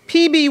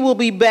 PB will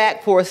be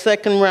back for a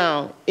second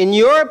round. In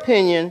your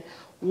opinion,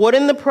 what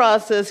in the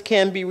process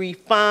can be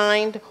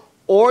refined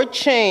or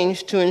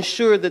changed to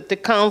ensure that the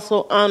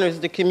council honors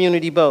the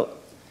community vote?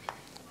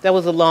 That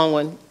was a long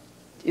one.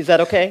 Is that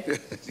okay?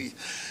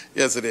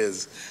 Yes, it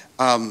is.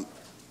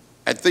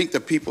 I think the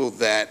people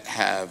that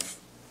have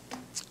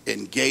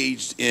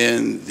engaged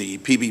in the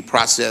PB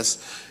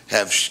process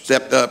have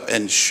stepped up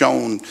and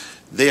shown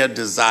their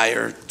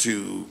desire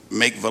to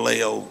make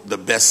Vallejo the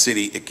best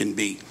city it can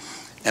be.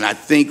 And I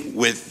think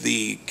with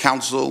the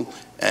council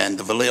and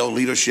the Vallejo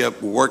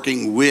leadership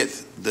working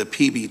with the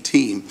PB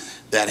team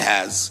that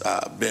has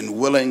been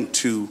willing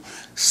to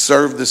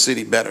serve the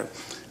city better.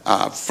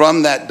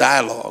 From that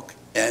dialogue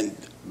and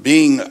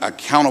being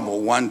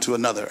accountable one to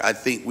another, I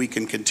think we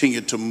can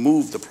continue to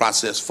move the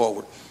process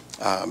forward.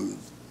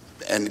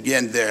 And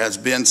again, there has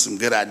been some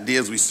good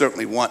ideas. We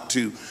certainly want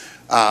to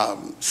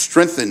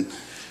strengthen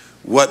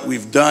what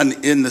we've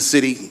done in the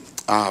city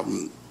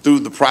through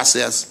the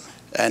process.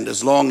 And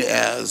as long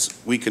as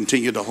we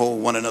continue to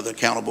hold one another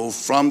accountable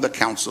from the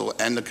council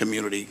and the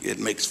community, it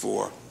makes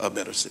for a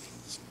better city.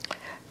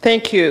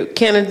 Thank you.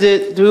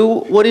 Candidate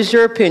Drew, what is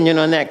your opinion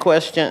on that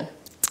question?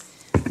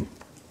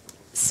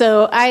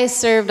 So I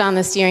served on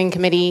the steering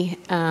committee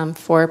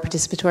for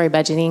participatory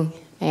budgeting,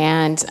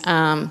 and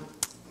I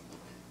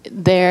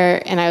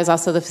was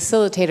also the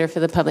facilitator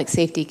for the public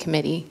safety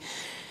committee.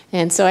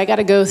 And so I got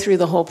to go through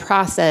the whole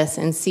process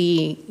and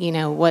see,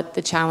 what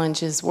the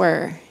challenges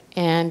were.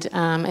 And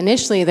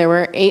initially there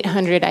were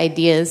 800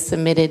 ideas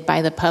submitted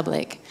by the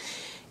public.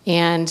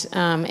 And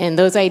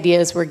those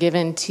ideas were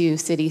given to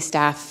city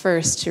staff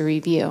first to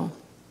review.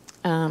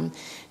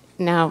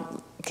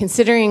 Now,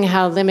 considering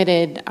how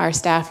limited our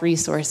staff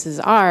resources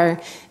are,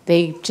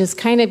 they just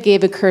kind of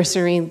gave a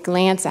cursory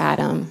glance at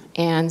them.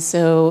 And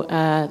so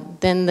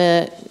then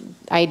the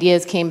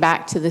ideas came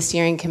back to the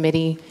steering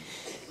committee,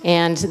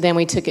 and then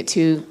we took it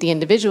to the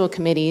individual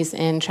committees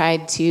and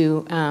tried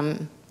to,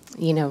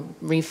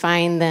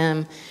 refine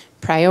them,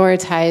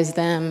 prioritize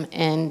them,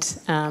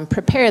 and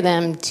prepare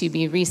them to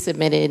be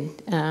resubmitted,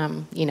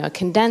 a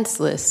condensed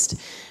list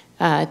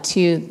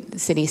to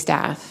city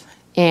staff.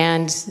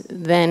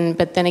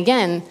 But then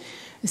again,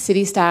 the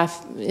city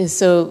staff is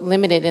so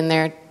limited in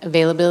their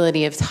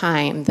availability of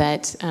time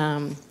that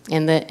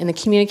in the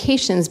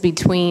communications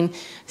between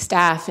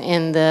staff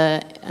and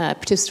the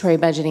participatory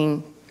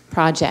budgeting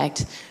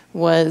project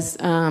was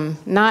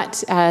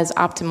not as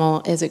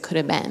optimal as it could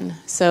have been.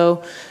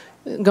 So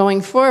going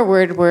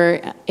forward,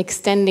 we're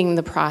extending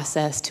the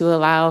process to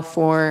allow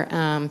for,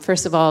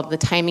 first of all, the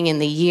timing in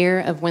the year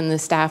of when the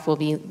staff will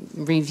be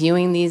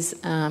reviewing these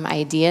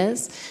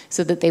ideas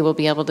so that they will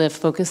be able to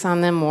focus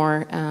on them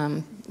more,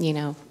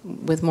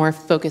 with more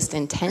focused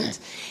intent,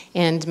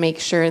 and make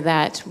sure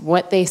that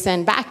what they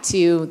send back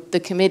to the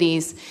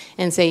committees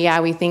and say, yeah,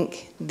 we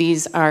think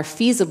these are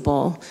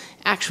feasible,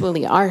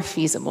 actually are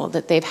feasible,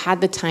 that they've had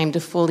the time to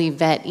fully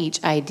vet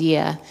each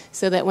idea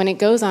so that when it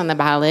goes on the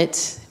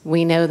ballot,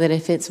 we know that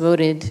if it's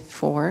voted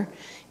for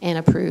and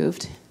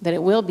approved, that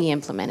it will be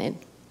implemented.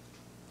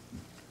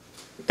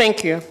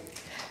 Thank you.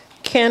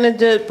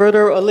 Candidate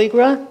Berto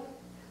Aligra.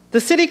 The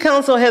City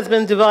Council has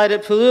been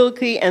divided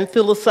politically and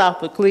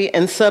philosophically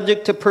and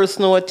subject to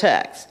personal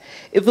attacks.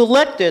 If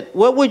elected,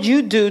 what would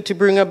you do to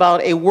bring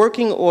about a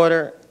working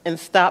order and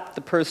stop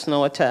the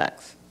personal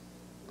attacks?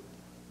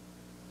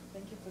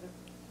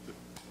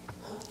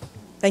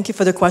 Thank you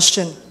for the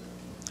question.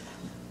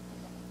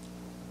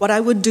 What I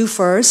would do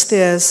first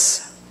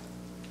is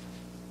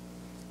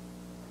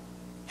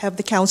have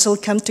the council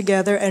come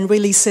together and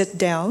really sit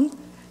down,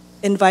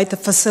 invite the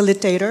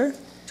facilitator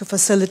to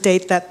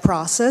facilitate that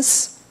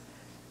process,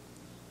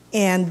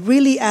 and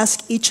really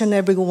ask each and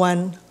every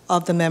one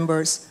of the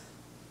members,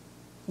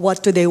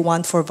 what do they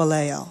want for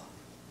Vallejo?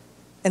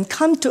 And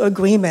come to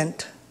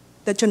agreement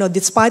that,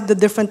 despite the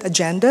different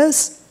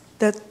agendas,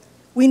 that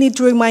we need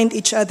to remind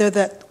each other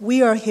that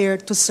we are here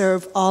to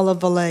serve all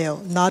of Vallejo,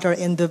 not our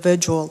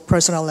individual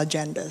personal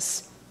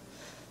agendas.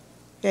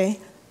 Okay?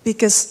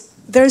 Because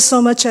there's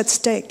so much at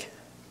stake.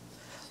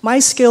 My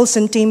skills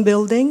in team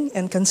building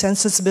and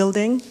consensus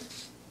building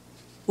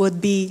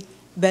would be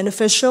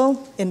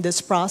beneficial in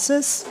this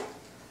process.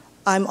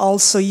 I'm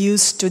also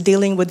used to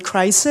dealing with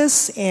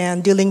crisis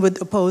and dealing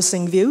with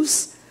opposing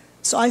views.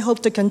 So I hope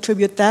to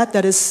contribute that.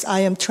 That is,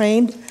 I am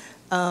trained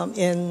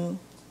in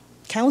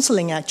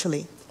counseling,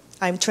 actually.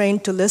 I'm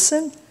trained to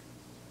listen,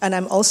 and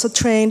I'm also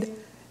trained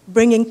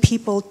bringing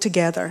people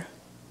together.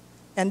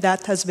 And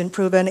that has been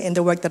proven in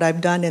the work that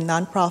I've done in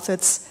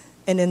nonprofits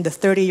and in the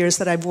 30 years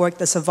that I've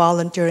worked as a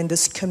volunteer in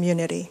this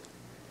community.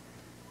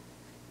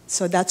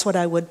 So that's what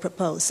I would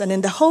propose. And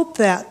in the hope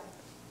that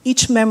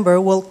each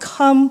member will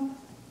come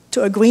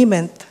to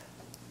agreement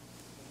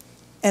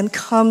and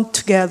come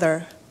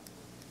together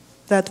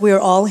that we're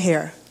all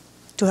here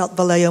to help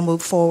Vallejo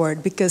move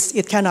forward, because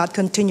it cannot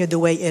continue the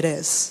way it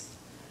is.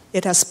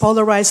 It has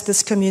polarized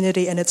this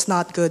community, and it's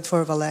not good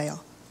for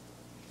Vallejo.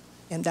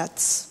 And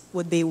that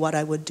would be what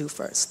I would do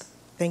first.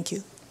 Thank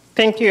you.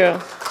 Thank you.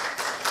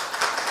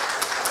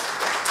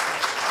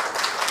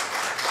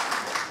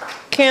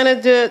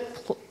 Candidate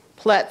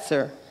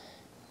Platzer.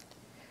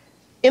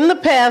 In the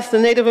past, the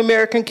Native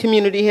American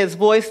community has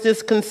voiced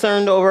its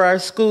concern over our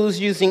schools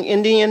using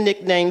Indian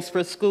nicknames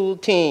for school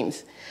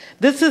teams.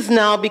 This is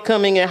now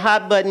becoming a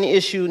hot-button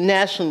issue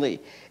nationally.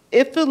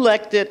 If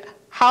elected,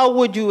 how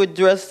would you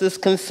address this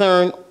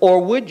concern,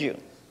 or would you?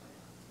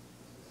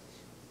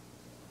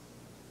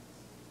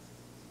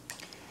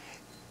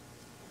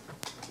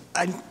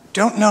 I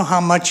don't know how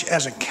much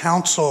as a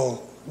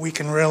council we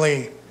can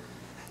really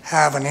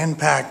have an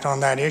impact on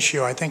that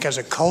issue. I think as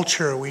a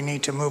culture, we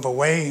need to move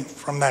away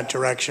from that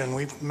direction.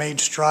 We've made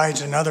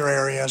strides in other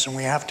areas, and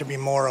we have to be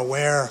more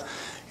aware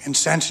and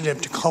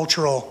sensitive to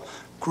cultural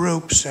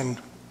groups and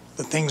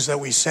the things that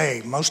we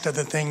say. Most of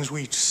the things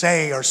we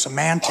say are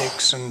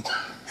semantics and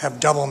have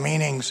double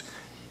meanings.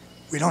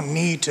 We don't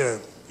need to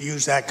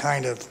use that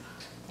kind of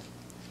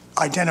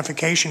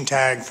identification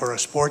tag for a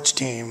sports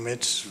team.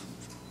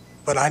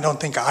 But I don't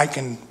think I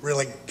can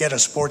really get a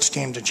sports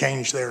team to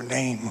change their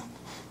name.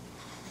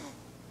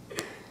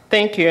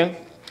 Thank you.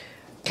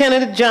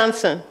 Candidate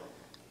Johnson.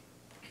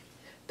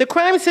 The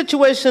crime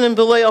situation in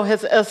Vallejo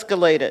has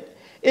escalated.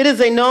 It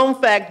is a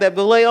known fact that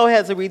Vallejo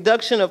has a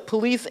reduction of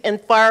police and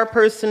fire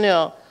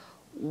personnel.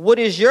 What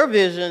is your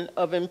vision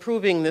of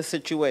improving this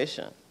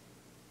situation?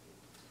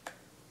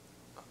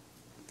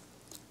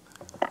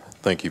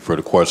 Thank you for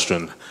the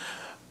question.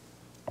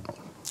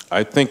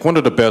 I think one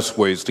of the best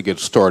ways to get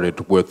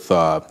started with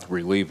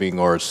relieving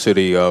our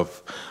city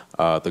of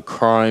the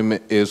crime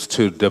is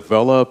to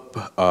develop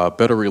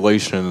better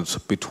relations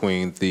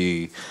between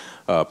the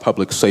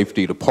public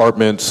safety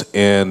departments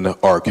and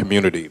our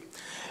community.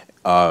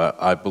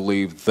 I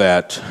believe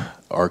that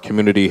our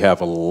community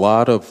have a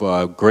lot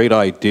of great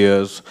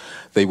ideas.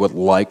 They would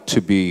like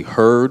to be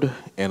heard,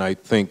 and I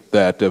think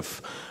that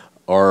if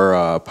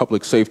our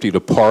public safety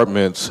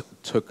departments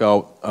took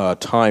out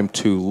time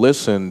to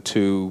listen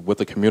to what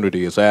the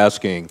community is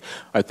asking,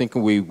 I think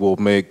we will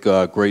make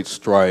great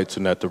strides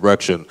in that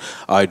direction.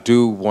 I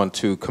do want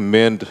to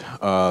commend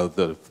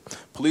the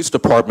police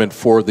department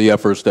for the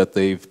efforts that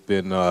they've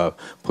been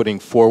putting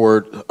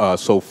forward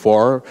so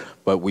far,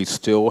 but we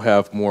still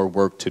have more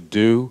work to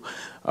do.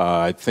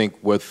 I think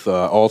with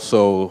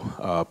also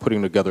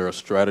putting together a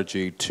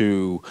strategy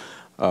to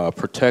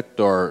protect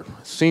our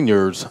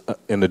seniors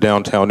in the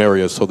downtown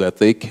area so that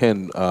they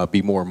can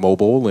be more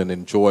mobile and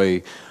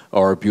enjoy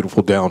our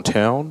beautiful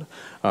downtown,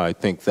 I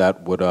think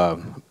that would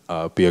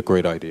be a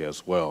great idea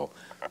as well.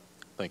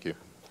 Thank you.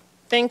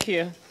 Thank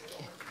you.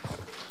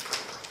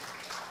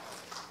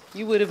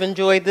 You would have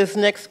enjoyed this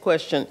next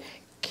question.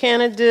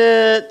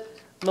 Candidate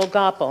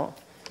Mogapo.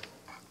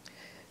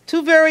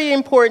 Two very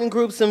important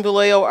groups in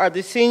Vallejo are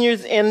the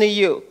seniors and the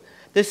youth.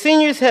 The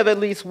seniors have at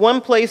least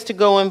one place to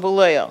go in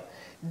Vallejo.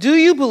 Do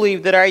you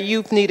believe that our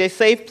youth need a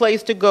safe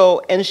place to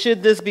go, and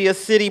should this be a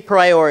city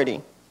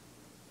priority?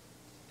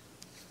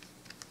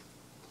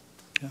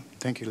 Yeah,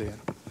 thank you, Leah.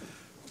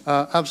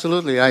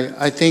 Absolutely.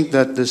 I think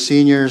that the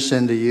seniors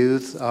and the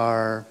youth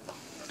are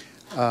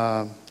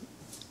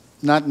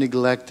not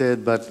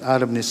neglected, but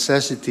out of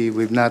necessity,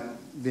 we've not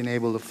been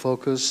able to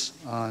focus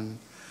on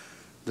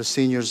the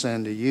seniors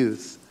and the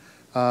youth.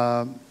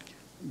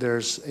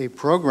 There's a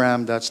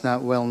program that's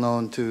not well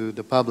known to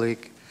the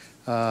public,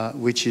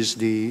 which is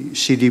the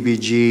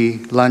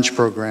CDBG lunch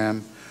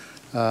program.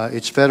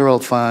 It's federal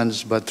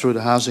funds, but through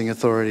the Housing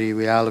Authority,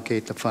 we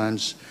allocate the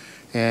funds.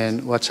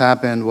 And what's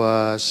happened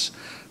was,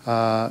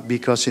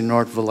 because in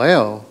North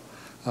Vallejo,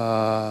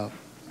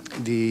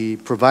 the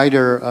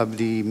provider of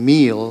the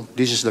meal,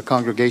 this is the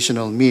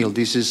congregational meal,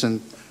 this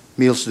isn't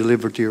meals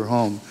delivered to your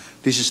home.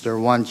 This is their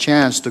one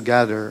chance to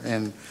gather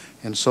and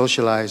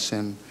socialize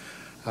and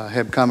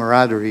have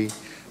camaraderie.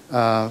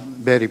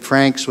 Betty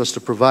Franks was the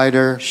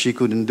provider. She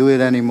couldn't do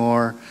it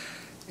anymore.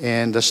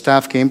 And the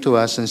staff came to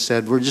us and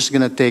said, we're just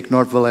going to take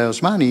North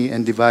Vallejo's money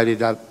and divide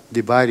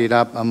it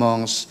up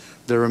amongst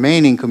the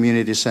remaining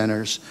community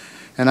centers.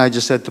 And I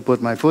just had to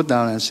put my foot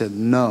down and said,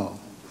 no,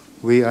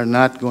 we are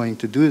not going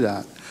to do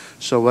that.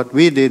 So what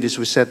we did is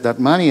we set that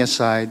money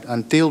aside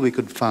until we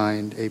could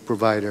find a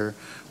provider,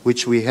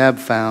 which we have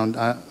found,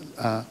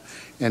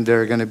 and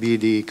they're going to be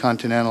the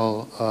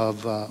Continental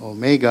of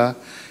Omega.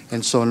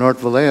 And so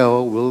North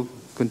Vallejo will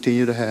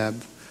continue to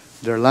have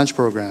their lunch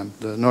program,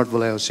 the North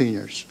Vallejo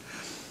seniors.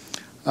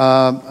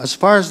 As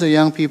far as the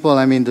young people,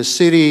 I mean, the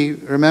city,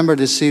 remember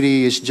the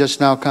city is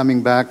just now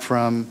coming back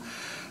from,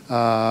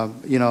 going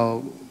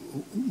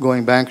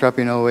bankrupt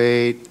in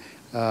 2008,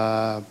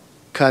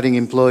 cutting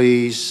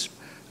employees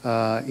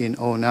in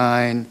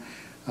 2009,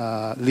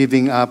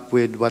 living up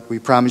with what we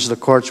promised the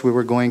courts we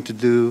were going to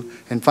do,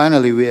 and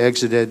finally we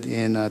exited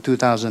in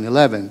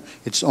 2011.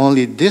 It's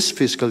only this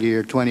fiscal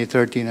year,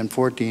 2013 and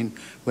 14,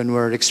 when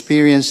we're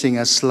experiencing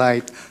a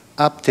slight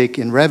uptick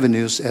in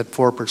revenues at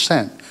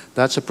 4%.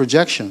 That's a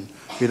projection.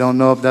 We don't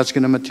know if that's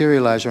going to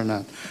materialize or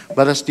not.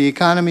 But as the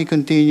economy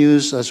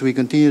continues, as we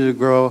continue to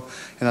grow,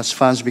 and as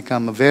funds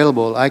become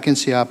available, I can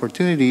see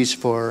opportunities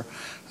for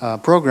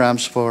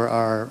programs for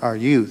our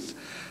youth.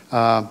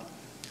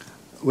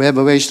 We have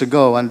a ways to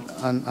go, and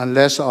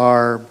unless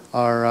our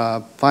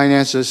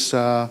finances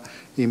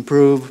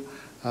improve,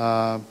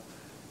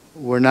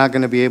 we're not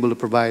going to be able to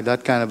provide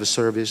that kind of a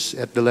service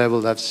at the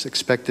level that's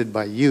expected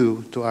by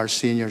you to our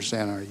seniors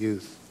and our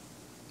youth.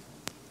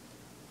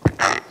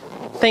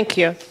 Thank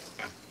you.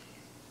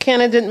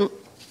 Candidate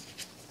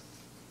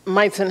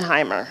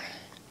Meitzenheimer.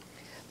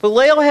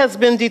 Vallejo has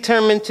been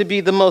determined to be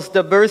the most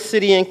diverse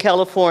city in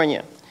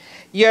California.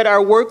 Yet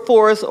our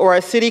workforce or our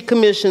city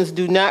commissions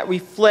do not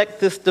reflect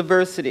this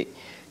diversity.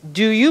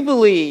 Do you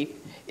believe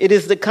It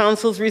is the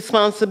council's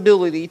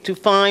responsibility to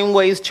find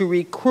ways to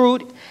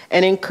recruit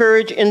and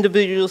encourage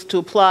individuals to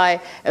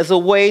apply as a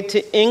way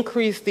to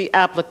increase the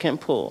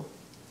applicant pool.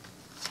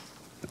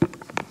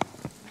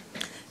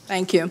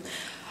 Thank you.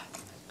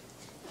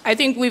 I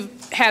think we've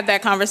had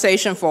that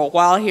conversation for a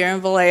while here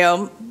in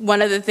Vallejo.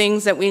 One of the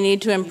things that we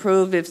need to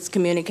improve is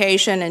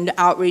communication and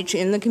outreach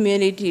in the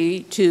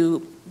community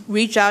to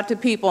reach out to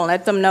people and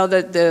let them know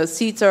that the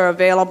seats are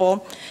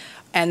available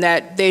and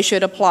that they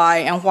should apply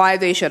and why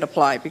they should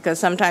apply, because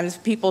sometimes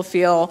people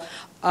feel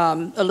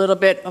a little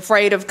bit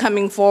afraid of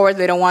coming forward.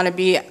 They don't want to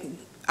be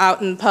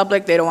out in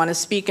public. They don't want to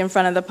speak in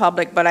front of the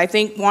public. But I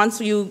think once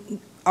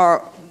you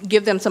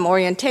give them some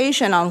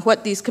orientation on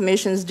what these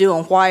commissions do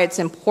and why it's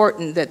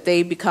important that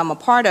they become a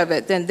part of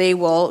it, then they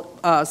will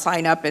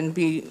sign up and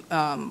be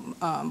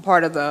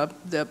part of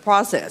the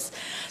process.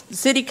 The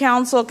city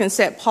council can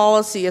set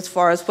policy as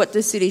far as what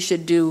the city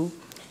should do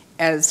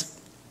as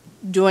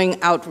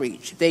doing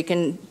outreach. They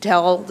can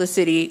tell the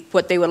city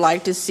what they would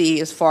like to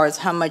see as far as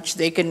how much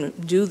they can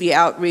do the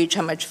outreach,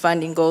 how much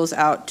funding goes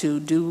out to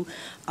do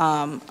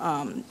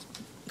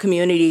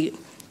community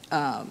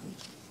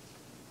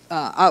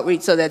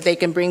outreach so that they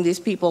can bring these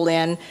people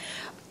in.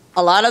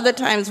 A lot of the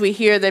times we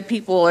hear that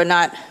people are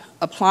not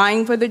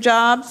applying for the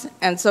jobs,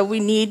 and so we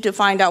need to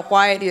find out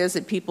why it is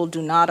that people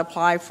do not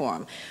apply for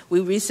them. We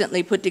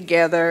recently put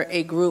together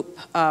a group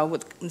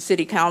with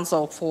City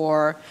Council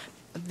for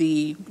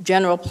the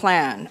general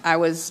plan. I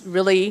was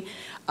really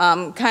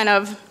kind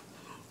of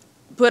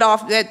put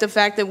off at the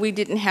fact that we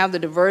didn't have the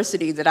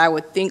diversity that I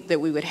would think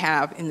that we would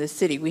have in the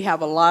city. We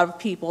have a lot of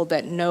people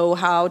that know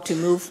how to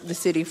move the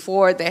city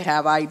forward. They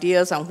have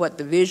ideas on what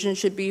the vision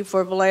should be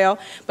for Vallejo,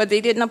 but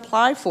they didn't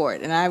apply for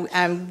it. And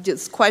I'm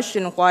just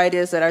questioning why it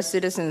is that our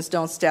citizens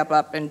don't step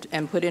up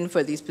and put in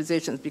for these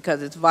positions,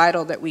 because it's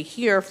vital that we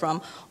hear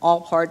from all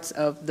parts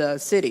of the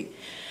city.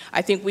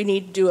 I think we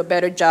need to do a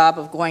better job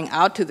of going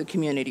out to the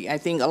community. I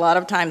think a lot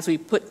of times we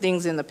put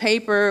things in the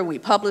paper, we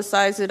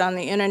publicize it on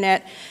the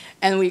internet,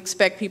 and we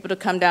expect people to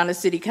come down to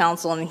City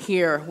Council and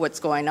hear what's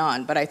going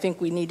on. But I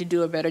think we need to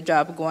do a better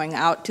job of going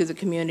out to the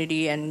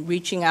community and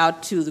reaching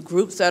out to the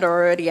groups that are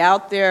already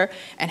out there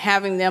and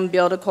having them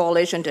build a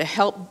coalition to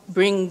help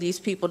bring these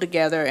people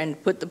together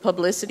and put the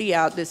publicity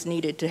out that's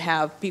needed to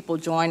have people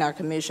join our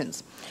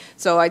commissions.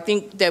 So I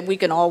think that we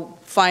can all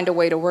find a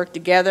way to work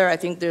together. I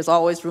think there's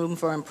always room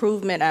for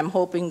improvement. I'm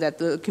hoping that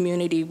the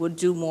community would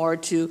do more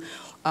to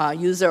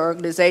use their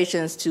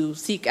organizations to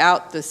seek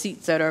out the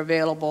seats that are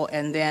available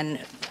and then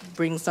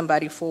bring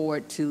somebody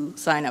forward to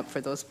sign up for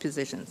those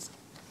positions.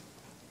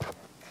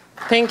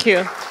 Thank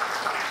you.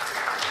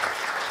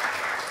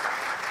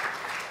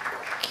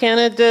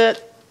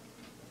 Candidate,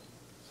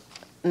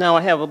 now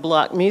I have a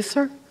block.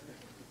 Meeser?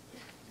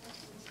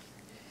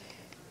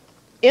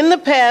 In the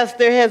past,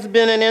 there has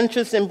been an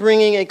interest in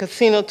bringing a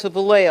casino to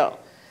Vallejo.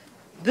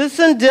 This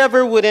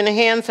endeavor would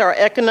enhance our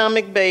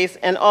economic base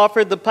and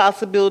offer the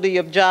possibility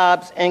of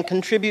jobs and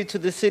contribute to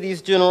the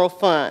city's general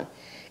fund.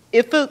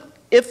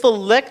 If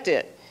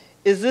elected,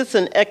 is this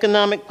an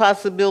economic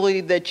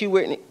possibility that you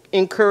would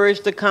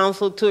encourage the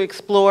council to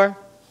explore?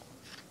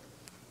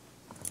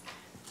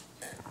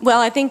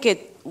 Well, I think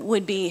it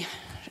would be,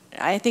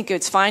 I think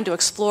it's fine to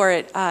explore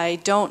it. I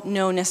don't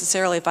know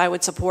necessarily if I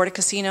would support a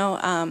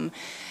casino.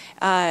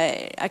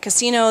 A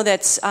casino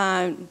that's,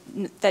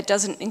 that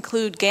doesn't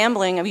include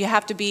gambling. I mean, you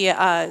have to be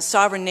a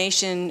sovereign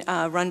nation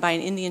run by an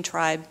Indian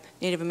tribe,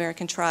 Native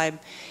American tribe,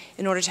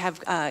 in order to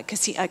have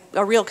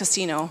a real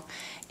casino.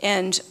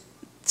 And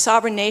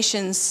sovereign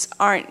nations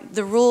aren't,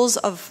 the rules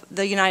of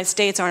the United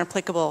States aren't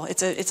applicable.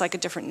 It's like a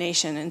different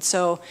nation. And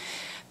so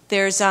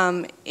there's,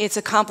 it's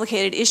a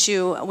complicated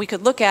issue. We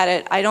could look at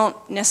it. I don't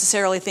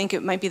necessarily think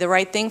it might be the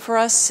right thing for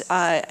us.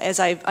 As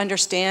I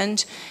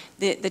understand,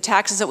 the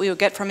taxes that we would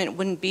get from it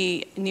wouldn't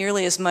be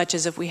nearly as much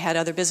as if we had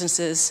other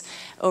businesses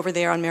over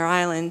there on Mare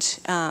Island.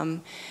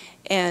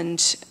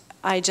 And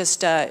I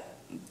just,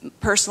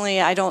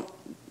 personally, I don't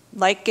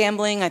like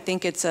gambling. I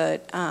think it's a,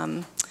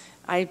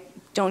 I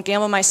don't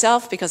gamble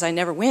myself because I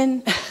never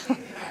win.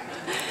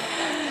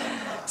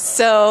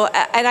 So,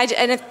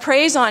 and it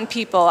preys on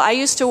people. I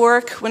used to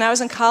work, when I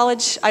was in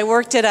college, I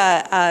worked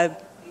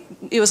at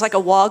it was like a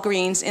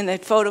Walgreens in the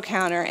photo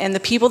counter, and the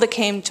people that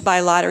came to buy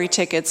lottery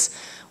tickets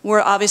were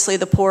obviously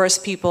the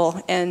poorest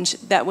people, and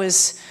that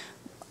was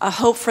a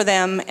hope for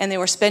them, and they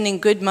were spending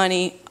good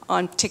money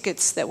on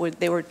tickets that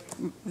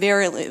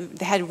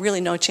they had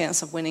really no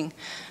chance of winning.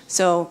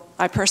 So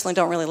I personally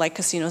don't really like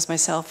casinos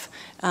myself,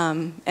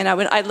 and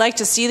I'd like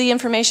to see the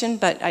information,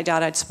 but I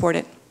doubt I'd support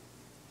it.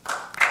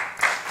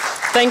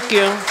 Thank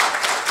you.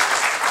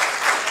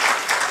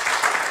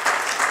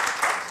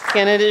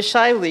 Candidate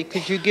Shiley,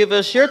 could you give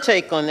us your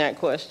take on that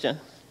question?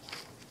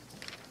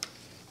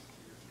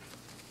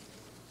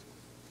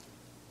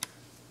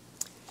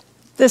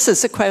 This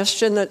is a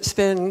question that's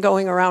been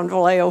going around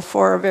Vallejo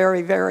for a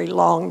very, very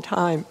long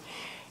time.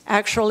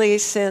 Actually,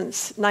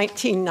 since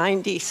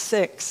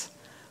 1996,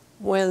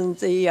 when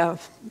the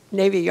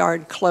Navy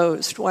Yard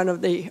closed, one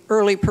of the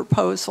early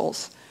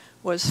proposals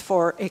was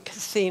for a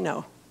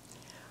casino.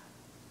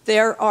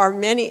 There are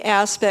many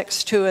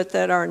aspects to it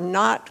that are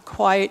not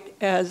quite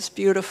as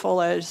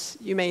beautiful as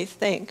you may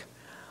think.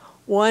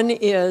 One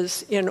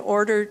is, in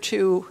order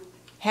to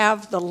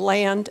have the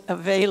land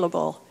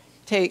available,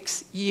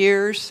 takes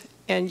years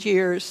and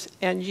years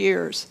and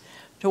years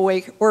to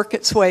work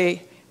its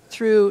way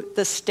through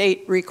the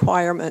state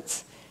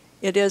requirements.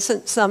 It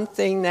isn't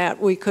something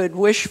that we could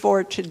wish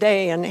for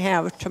today and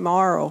have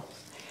tomorrow.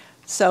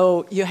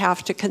 So you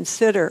have to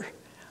consider,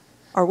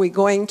 are we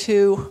going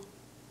to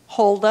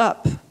hold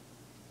up,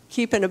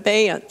 keep in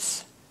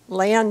abeyance,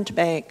 land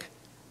bank,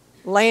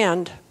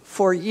 land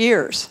for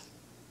years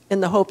in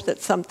the hope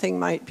that something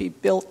might be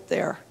built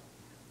there?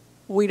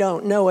 We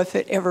don't know if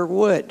it ever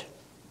would.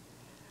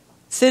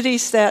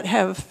 Cities that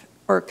have,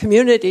 or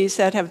communities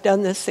that have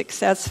done this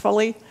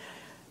successfully,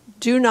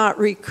 do not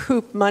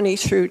recoup money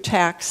through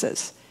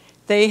taxes.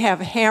 They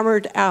have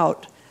hammered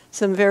out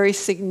some very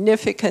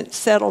significant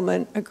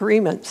settlement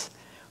agreements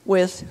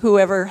with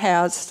whoever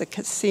has the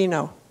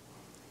casino.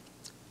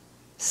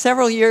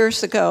 Several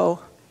years ago,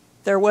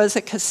 there was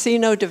a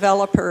casino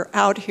developer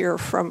out here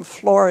from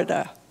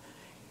Florida,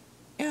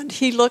 and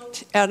he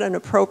looked at an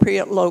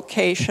appropriate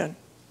location,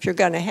 if you're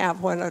going to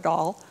have one at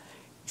all.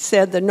 He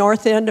said, the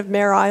north end of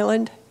Mare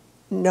Island?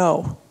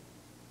 No,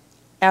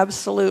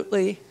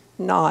 absolutely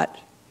not.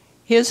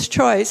 His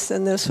choice,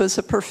 and this was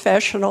a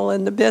professional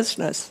in the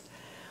business,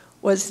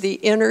 was the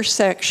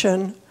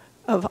intersection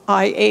of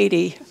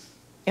I-80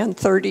 and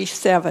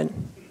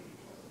 37.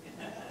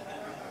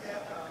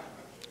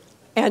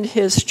 And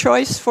his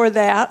choice for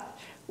that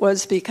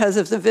was because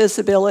of the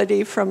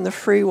visibility from the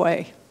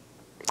freeway.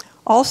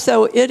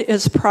 Also, it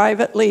is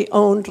privately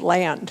owned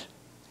land.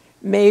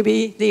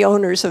 Maybe the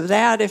owners of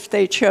that, if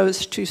they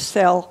chose to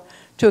sell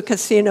to a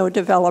casino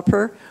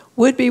developer,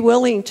 would be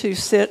willing to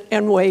sit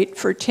and wait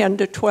for 10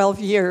 to 12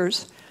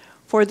 years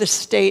for the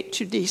state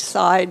to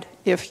decide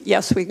if,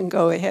 yes, we can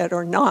go ahead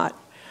or not.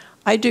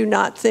 I do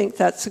not think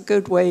that's a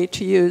good way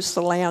to use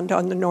the land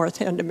on the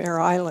north end of Mare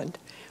Island.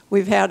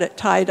 We've had it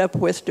tied up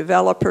with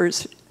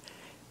developers,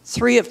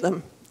 3 of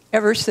them,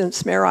 ever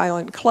since Mare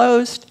Island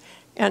closed,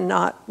 and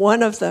not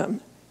one of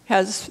them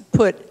has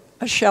put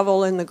a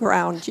shovel in the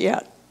ground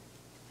yet.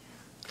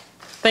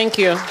 Thank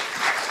you.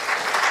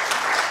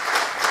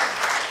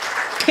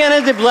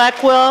 Candidate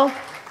Blackwell,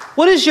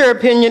 what is your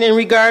opinion in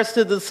regards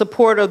to the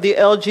support of the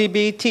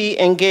LGBT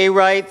and gay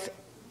rights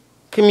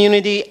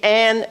community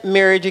and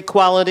marriage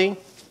equality?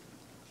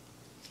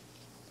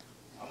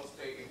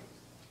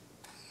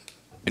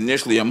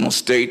 Initially, I'm going to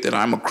state that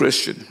I'm a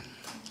Christian.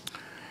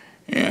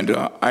 And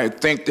I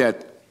think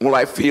that, well,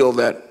 I feel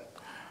that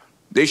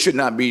they should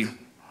not be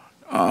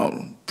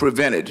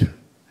prevented.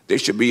 They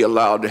should be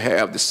allowed to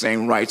have the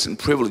same rights and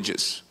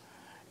privileges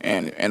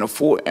and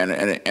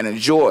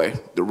enjoy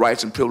the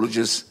rights and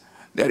privileges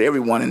that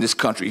everyone in this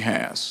country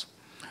has.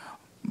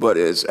 But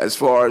as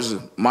far as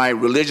my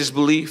religious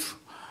belief,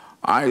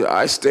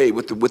 I stay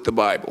with the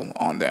Bible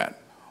on that.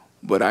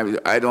 But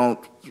I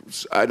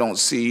don't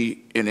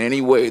see in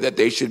any way that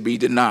they should be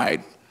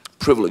denied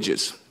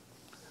privileges.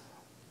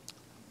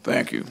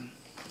 Thank you.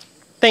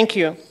 Thank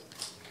you.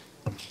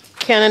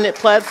 Candidate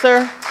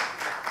Platzer,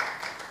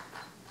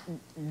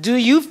 do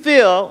you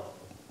feel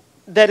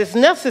that it's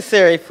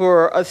necessary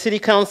for a city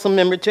council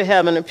member to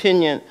have an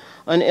opinion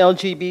on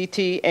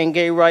LGBT and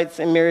gay rights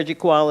and marriage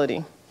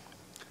equality?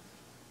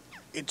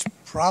 It's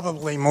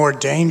probably more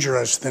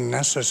dangerous than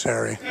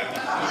necessary.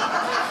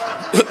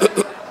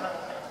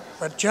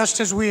 But just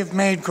as we have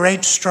made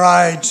great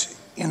strides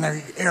in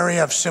the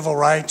area of civil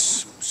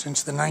rights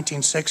since the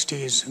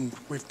 1960s, and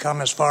we've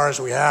come as far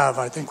as we have,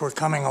 I think we're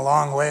coming a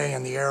long way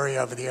in the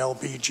area of the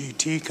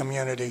LGBT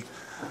community.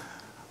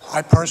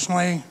 I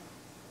personally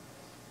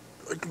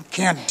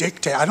can't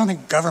dictate. I don't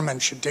think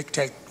government should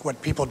dictate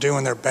what people do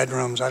in their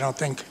bedrooms. I don't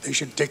think they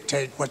should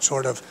dictate what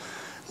sort of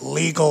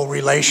legal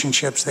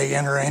relationships they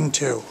enter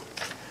into.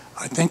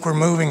 I think we're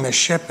moving the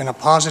ship in a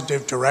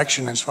positive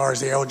direction as far as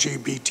the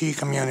LGBT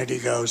community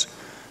goes.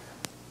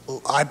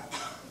 I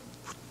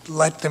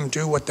let them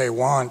do what they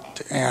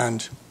want,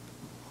 and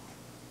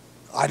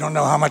I don't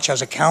know how much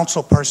as a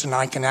council person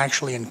I can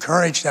actually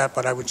encourage that,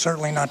 but I would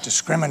certainly not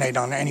discriminate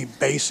on any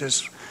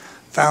basis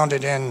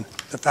founded in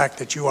the fact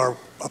that you are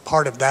a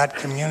part of that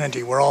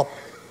community. We're all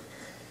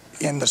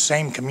in the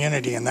same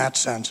community in that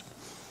sense.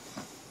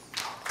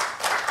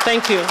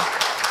 Thank you.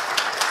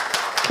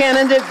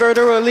 Candidate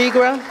Berta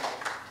Oligra.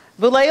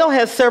 Vallejo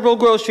has several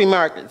grocery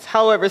markets.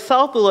 However,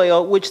 South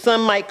Vallejo, which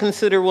some might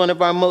consider one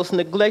of our most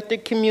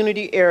neglected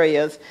community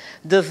areas,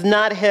 does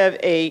not have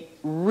a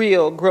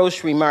real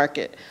grocery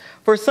market.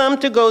 For some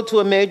to go to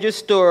a major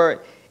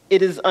store,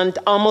 it is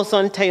almost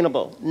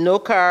unattainable. No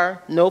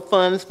car, no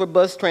funds for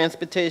bus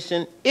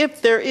transportation,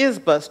 if there is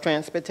bus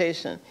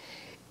transportation.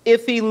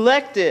 If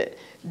elected,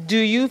 do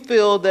you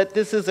feel that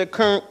this is a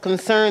current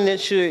concern that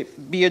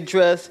should be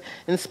addressed,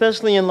 and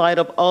especially in light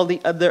of all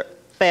the other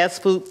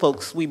fast food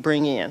folks we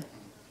bring in?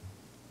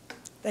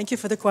 Thank you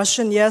for the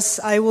question. Yes,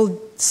 I will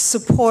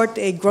support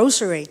a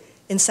grocery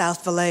in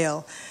South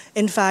Vallejo.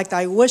 In fact,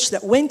 I wish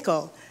that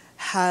Winco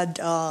had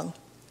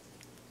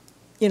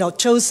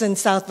chosen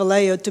South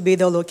Vallejo to be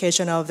the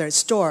location of their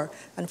store.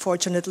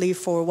 Unfortunately,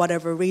 for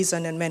whatever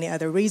reason and many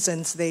other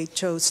reasons, they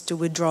chose to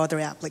withdraw their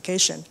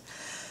application.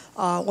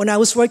 When I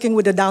was working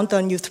with the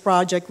Downtown Youth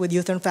Project with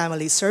Youth and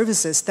Family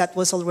Services, that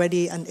was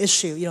already an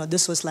issue.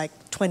 This was like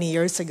 20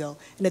 years ago,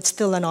 and it's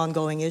still an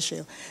ongoing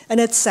issue. And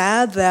it's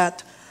sad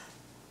that,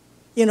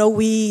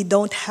 we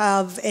don't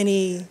have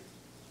any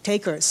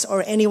takers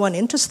or anyone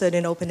interested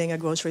in opening a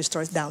grocery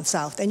store down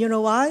south. And you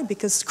know why?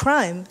 Because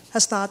crime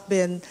has not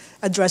been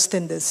addressed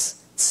in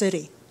this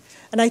city.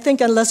 And I think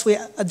unless we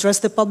address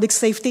the public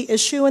safety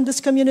issue in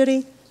this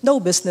community, no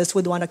business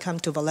would want to come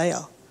to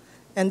Vallejo.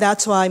 And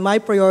that's why my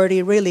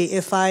priority really,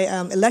 if I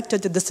am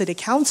elected to the city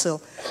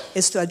council,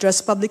 is to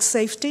address public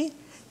safety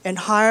and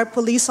hire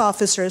police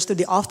officers to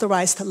the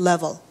authorized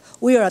level.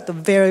 We are at a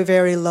very,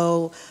 very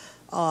low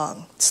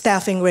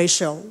staffing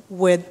ratio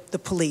with the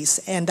police,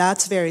 and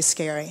that's very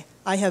scary.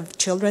 I have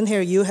children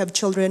here, you have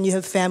children, you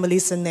have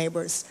families and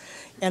neighbors.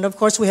 And of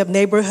course we have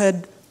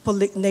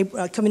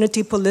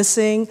community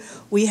policing,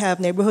 we have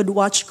neighborhood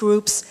watch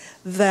groups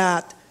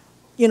that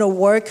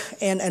work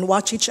and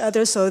watch each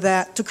other so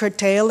that to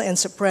curtail and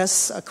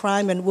suppress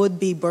crime and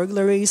would-be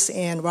burglaries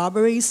and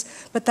robberies,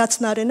 but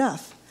that's not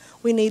enough.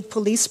 We need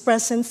police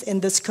presence in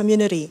this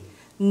community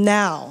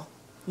now,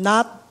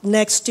 not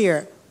next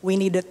year. We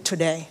need it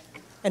today.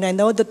 And I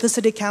know that the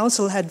City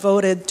Council had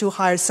voted to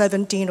hire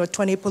 17 or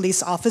 20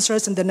 police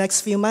officers in the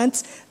next few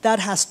months. That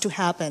has to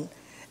happen.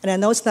 And I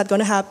know it's not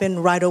going to happen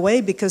right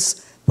away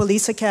because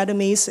police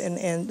academies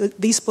and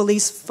these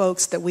police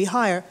folks that we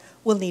hire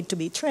will need to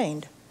be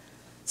trained.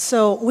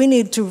 So we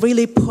need to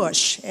really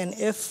push, and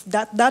if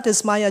that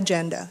is my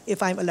agenda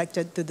if I'm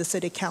elected to the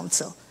City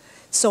Council.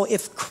 So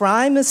if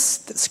crime's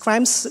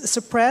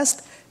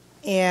suppressed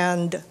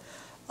and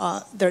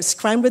there's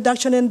crime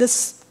reduction in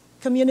this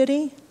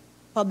community,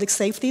 public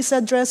safety is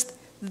addressed,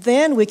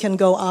 then we can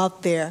go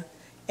out there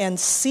and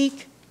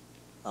seek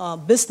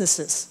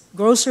businesses,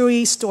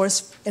 grocery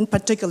stores in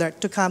particular,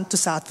 to come to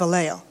South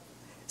Vallejo.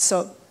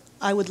 So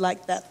I would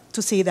like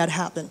to see that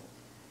happen.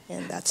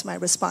 And that's my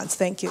response.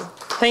 Thank you.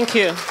 Thank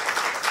you.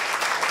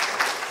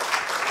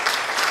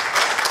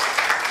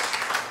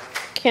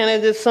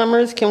 Candidate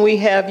Summers, can we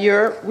have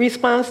your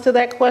response to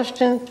that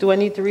question? Do I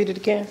need to read it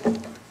again?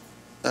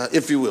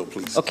 If you will,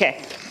 please.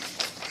 Okay.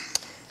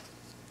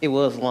 It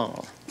was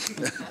long.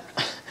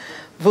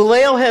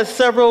 Vallejo has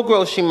several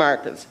grocery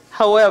markets.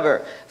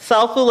 However,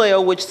 South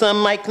Vallejo, which some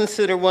might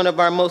consider one of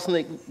our most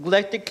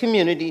neglected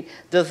communities,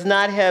 does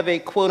not have a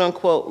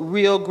quote-unquote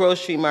real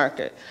grocery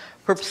market.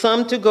 For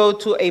some to go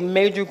to a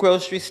major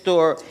grocery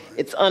store,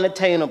 it's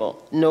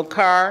unattainable. No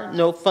car,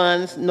 no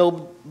funds, no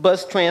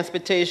bus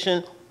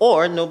transportation,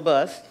 or no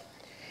bus.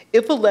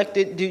 If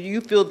elected, do you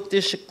feel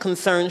this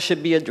concern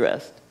should be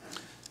addressed?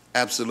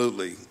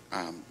 Absolutely.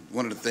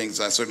 One of the things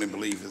I certainly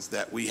believe is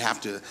that we have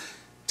to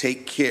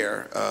take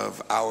care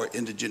of our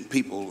indigent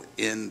people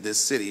in this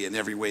city in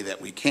every way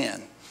that we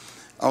can.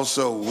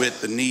 Also,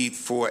 with the need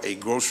for a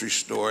grocery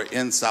store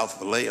in South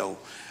Vallejo,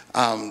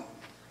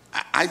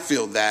 I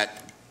feel that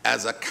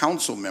as a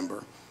council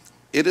member,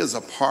 it is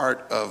a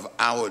part of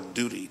our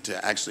duty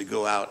to actually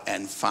go out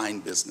and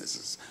find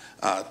businesses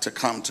to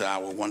come to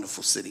our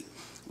wonderful city.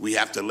 We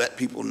have to let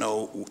people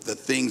know the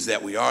things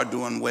that we are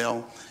doing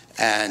well,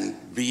 and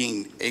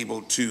being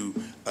able to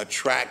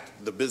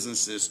attract the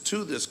businesses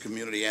to this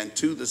community and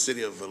to the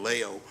city of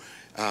Vallejo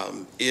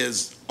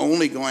is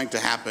only going to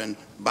happen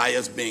by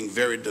us being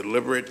very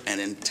deliberate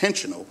and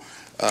intentional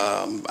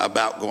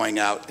about going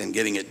out and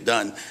getting it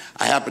done.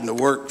 I happen to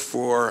work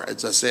for,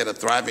 as I said, a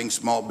thriving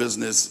small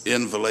business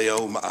in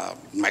Vallejo,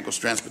 Michael's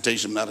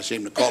Transportation, I'm not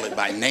ashamed to call it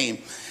by name.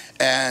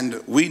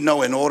 And we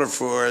know in order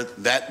for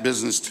that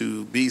business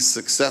to be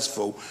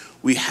successful,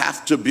 we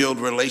have to build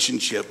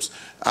relationships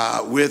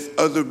with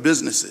other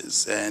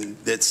businesses. And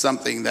that's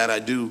something that I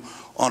do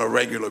on a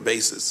regular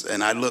basis.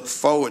 And I look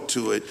forward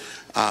to it.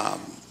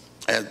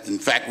 In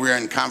fact, we're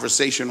in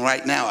conversation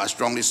right now. I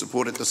strongly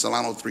supported the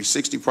Solano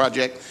 360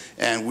 project,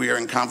 and we are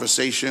in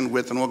conversation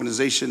with an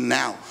organization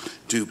now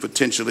to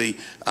potentially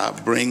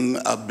bring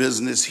a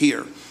business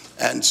here.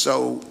 And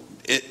so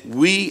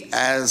we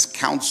as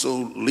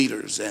council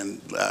leaders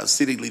and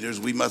city leaders,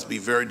 we must be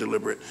very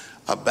deliberate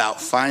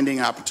about finding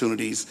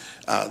opportunities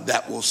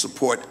that will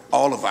support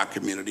all of our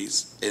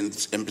communities,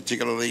 and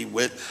particularly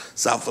with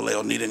South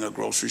Vallejo needing a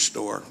grocery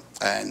store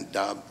and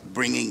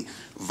bringing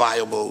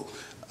viable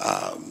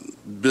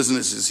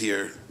businesses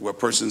here where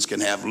persons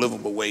can have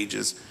livable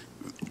wages,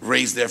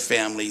 raise their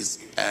families.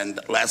 And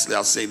lastly,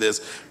 I'll say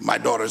this, my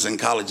daughter's in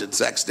college at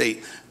Sac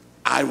State.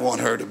 I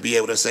want her to be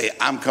able to say,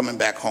 I'm coming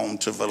back home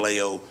to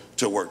Vallejo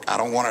to work. I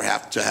don't want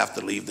her to have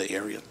to leave the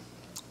area.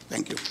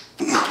 Thank you.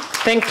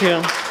 Thank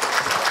you.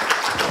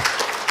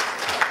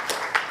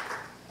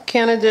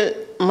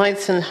 Candidate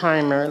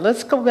Meitzenheimer,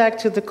 let's go back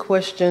to the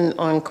question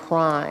on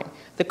crime.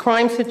 The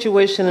crime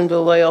situation in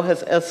Vallejo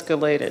has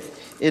escalated.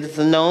 It is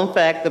a known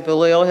fact that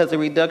Vallejo has a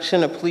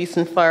reduction of police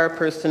and fire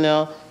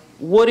personnel.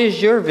 What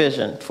is your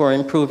vision for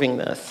improving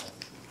this?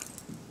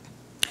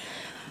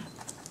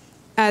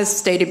 As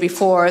stated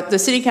before, the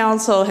City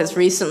Council has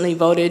recently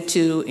voted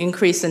to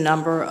increase the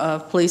number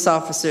of police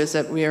officers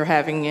that we are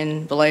having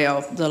in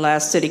Vallejo. The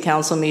last City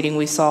Council meeting,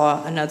 we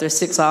saw another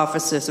 6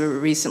 officers that were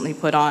recently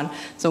put on.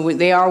 So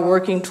they are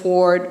working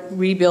toward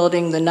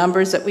rebuilding the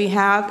numbers that we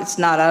have. It's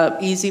not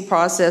an easy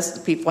process.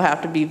 People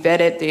have to be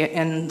vetted,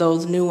 and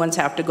those new ones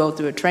have to go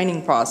through a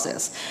training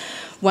process.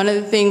 One of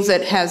the things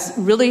that has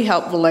really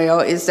helped Vallejo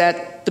is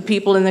that the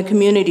people in the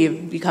community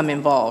have become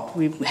involved.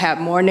 We've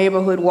had more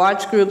neighborhood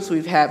watch groups.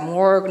 We've had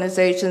more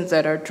organizations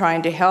that are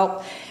trying to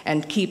help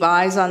and keep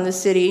eyes on the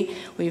city.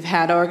 We've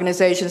had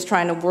organizations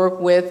trying to work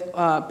with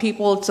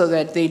people so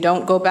that they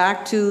don't go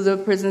back to the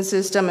prison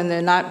system and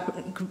they're not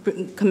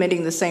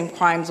committing the same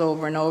crimes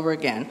over and over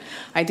again.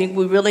 I think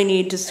we really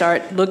need to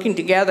start looking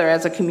together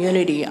as a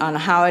community on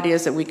how it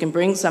is that we can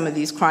bring some of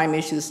these crime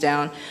issues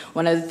down.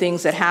 One of the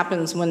things that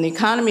happens when the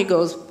economy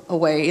goes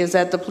away is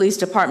that the police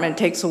department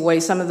takes away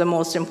some of the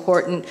most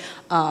important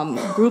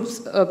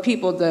groups of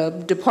people, the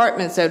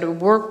departments that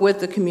work with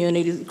the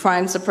community,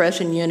 crime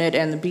suppression unit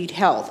and the beat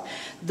health.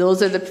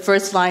 Those are the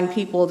first line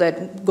people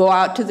that go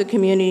out to the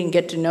community and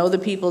get to know the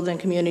people in the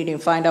community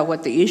and find out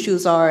what the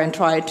issues are and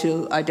try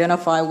to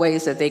identify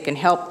ways that they can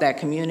help that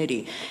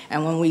community.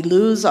 And when we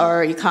lose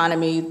our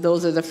economy,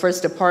 those are the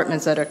first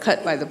departments that are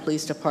cut by the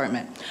police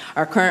department.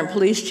 Our current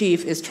police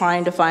chief is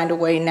trying to find a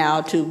way now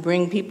to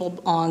bring people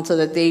on so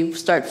that they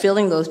start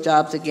filling those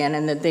jobs again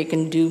and that they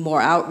can do more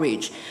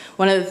outreach.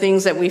 One of the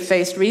things that we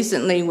faced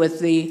recently with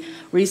the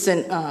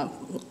recent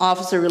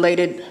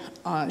officer-related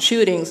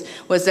shootings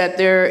was that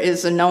there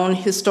is a known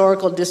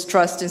historical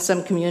distrust in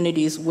some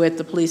communities with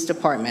the police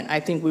department. I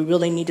think we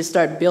really need to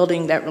start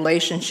building that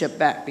relationship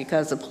back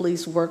because the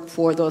police work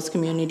for those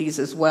communities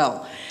as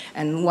well.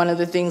 And one of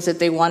the things that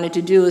they wanted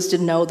to do is to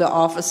know the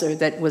officer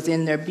that was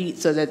in their beat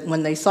so that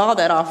when they saw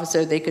that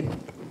officer, they could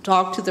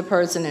talk to the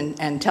person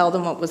and tell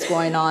them what was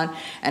going on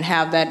and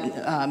have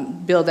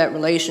that, build that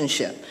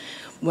relationship.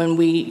 When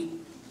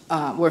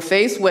we're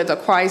faced with a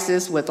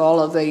crisis with all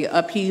of the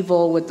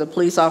upheaval with the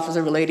police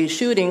officer related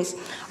shootings,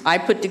 I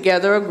put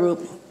together a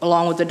group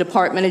along with the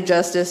Department of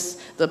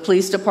Justice, the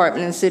police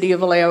department and the city of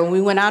Vallejo, and we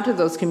went out to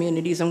those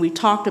communities and we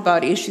talked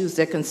about issues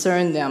that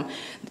concerned them.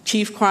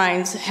 Chief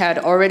Crines had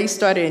already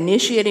started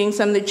initiating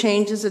some of the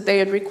changes that they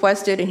had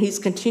requested, and he's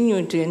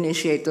continuing to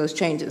initiate those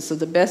changes. So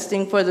the best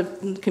thing for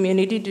the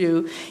community to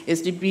do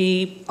is to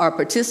be our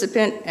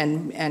participant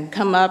and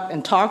come up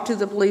and talk to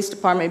the police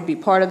department, be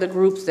part of the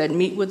groups that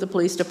meet with the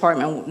police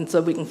department, and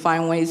so we can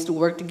find ways to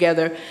work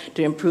together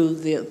to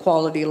improve the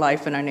quality of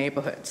life in our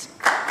neighborhoods.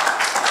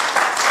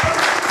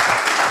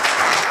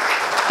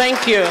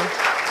 Thank you.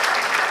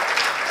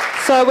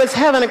 So I was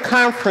having a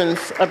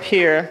conference up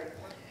here,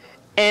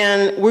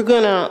 and we're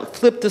going to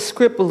flip the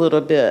script a little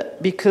bit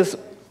because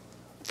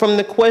from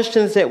the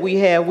questions that we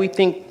have, we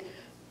think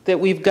that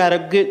we've got a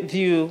good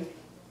view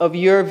of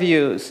your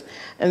views.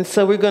 And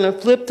so we're going to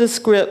flip the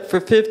script for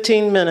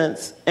 15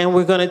 minutes, and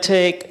we're going to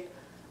take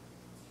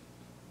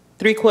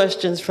 3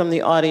 questions from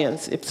the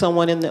audience, if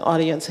someone in the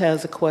audience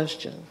has a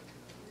question.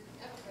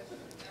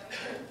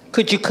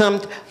 Could you come?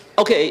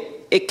 Okay,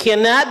 it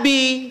cannot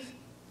be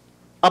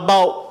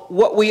about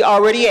what we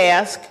already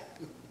asked,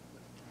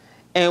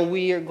 and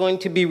we are going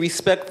to be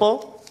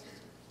respectful.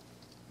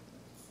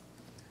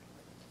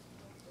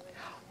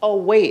 Oh,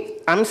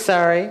 wait, I'm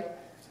sorry.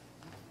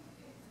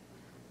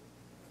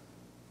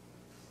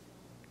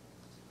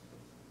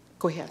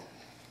 Go ahead.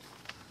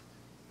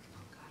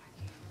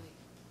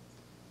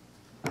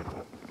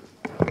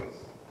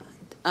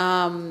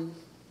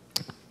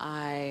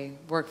 I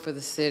work for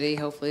the city.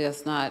 Hopefully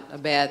that's not a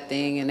bad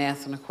thing in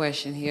asking a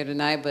question here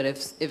tonight, but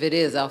if it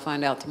is, I'll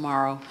find out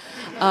tomorrow.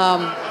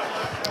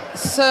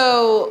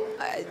 So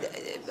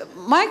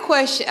my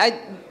question, I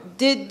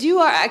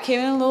came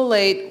in a little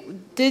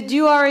late. Did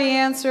you already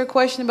answer a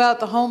question about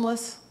the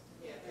homeless?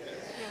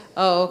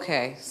 Oh,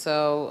 okay.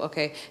 So,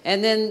 okay.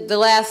 And then the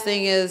last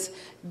thing is,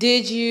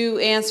 did you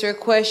answer a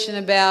question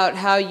about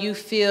how you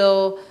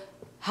feel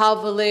how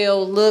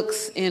Vallejo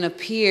looks and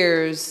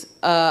appears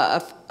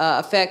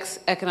affects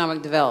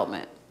economic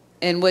development,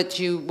 and what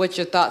your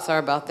thoughts are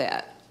about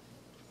that?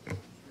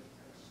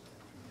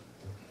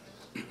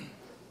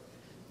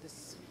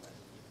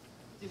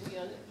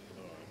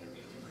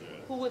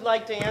 Who would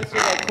like to answer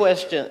that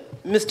question?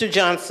 Mr.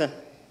 Johnson.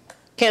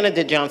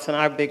 Candidate Johnson,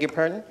 I beg your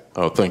pardon.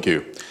 Oh, thank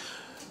you.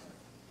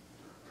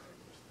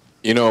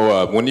 You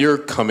know, when you're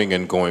coming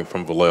and going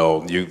from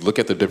Vallejo, you look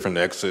at the different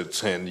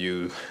exits and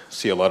you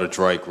see a lot of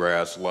dry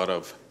grass, a lot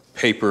of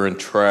paper and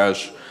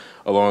trash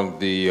along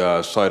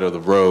the side of the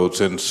roads.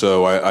 And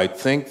so I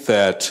think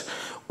that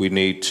we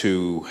need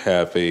to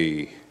have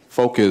a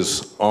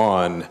focus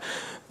on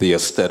the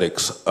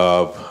aesthetics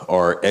of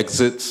our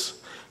exits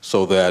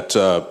so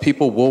that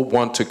people will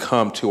want to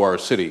come to our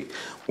city.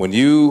 When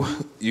you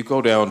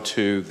go down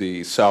to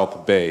the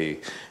South Bay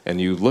and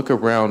you look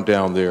around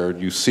down there,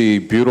 you see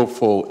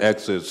beautiful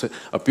exits.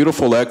 A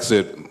beautiful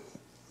exit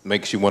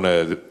makes you want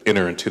to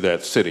enter into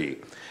that city.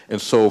 And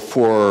so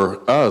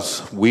for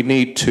us, we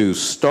need to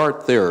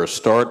start there,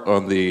 start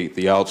on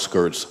the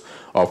outskirts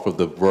off of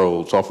the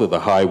roads, off of the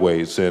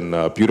highways,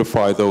 and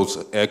beautify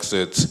those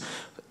exits,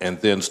 and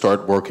then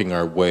start working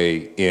our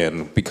way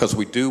in, because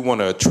we do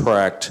want to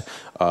attract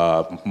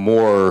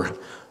more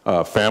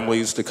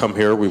families to come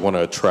here. We want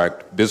to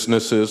attract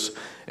businesses.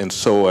 And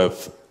so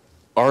if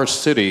our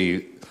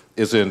city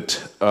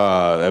isn't,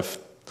 if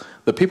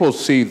the people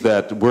see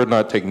that we're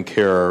not taking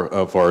care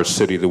of our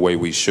city the way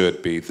we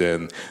should be,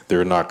 then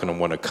they're not going to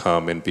want to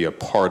come and be a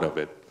part of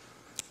it.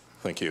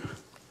 Thank you.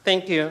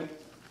 Thank you.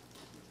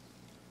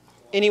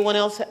 Anyone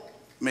else?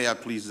 May I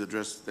please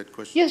address that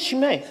question? Yes, you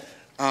may.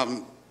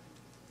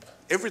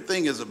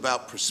 Everything is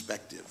about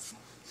perspective.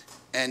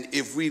 And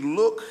if we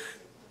look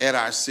at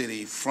our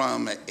city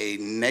from a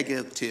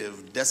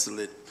negative,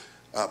 desolate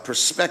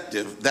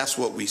perspective, that's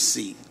what we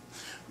see.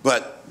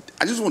 But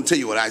I just want to tell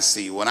you what I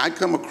see. When I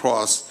come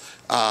across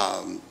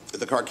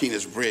the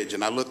Carquinez Bridge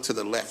and I look to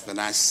the left and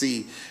I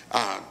see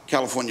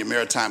California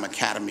Maritime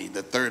Academy,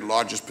 the third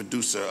largest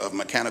producer of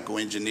mechanical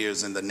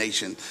engineers in the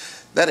nation,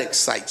 that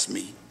excites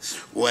me.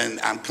 When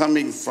I'm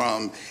coming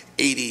from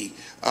 80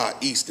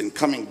 East and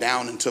coming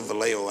down into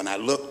Vallejo and I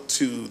look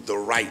to the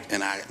right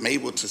and I'm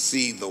able to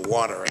see the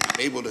water and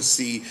I'm able to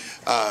see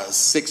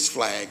Six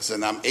Flags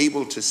and I'm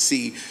able to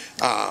see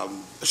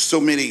so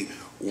many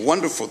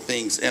wonderful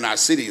things in our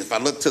city. If I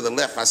look to the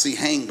left, I see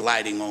hang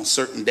gliding on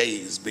certain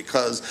days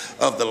because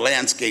of the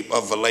landscape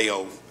of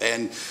Vallejo.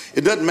 And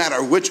it doesn't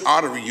matter which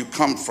artery you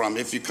come from.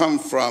 If you come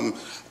from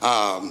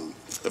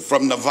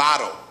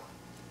Novato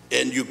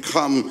and you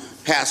come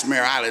past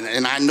Mare Island,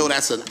 and I know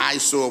that's an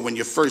eyesore when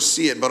you first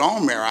see it, but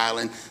on Mare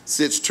Island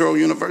sits Touro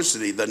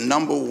University, the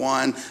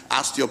 #1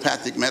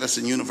 osteopathic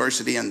medicine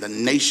university in the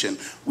nation.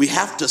 We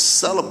have to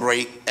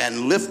celebrate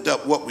and lift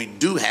up what we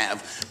do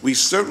have. We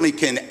certainly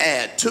can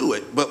add to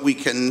it, but we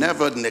can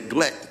never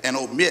neglect and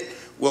omit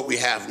what we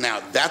have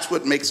now. That's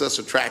what makes us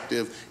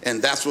attractive,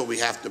 and that's what we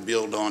have to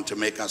build on to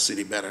make our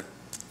city better.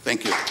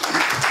 Thank you.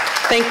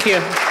 Thank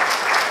you.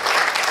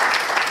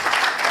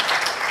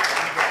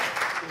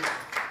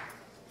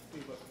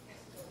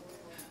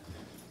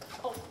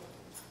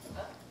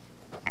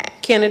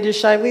 Candidate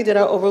Shively, did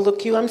I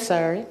overlook you? I'm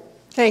sorry.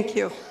 Thank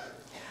you.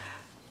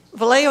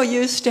 Vallejo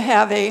used to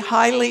have a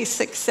highly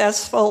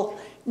successful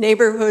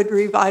neighborhood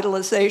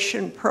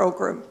revitalization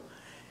program.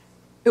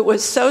 It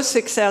was so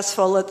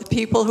successful that the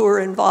people who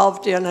were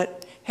involved in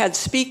it had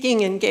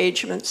speaking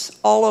engagements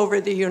all over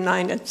the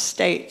United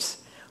States.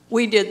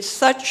 We did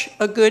such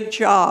a good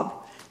job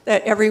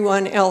that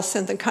everyone else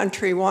in the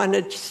country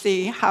wanted to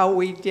see how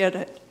we did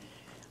it.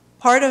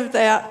 Part of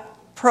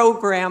that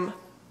program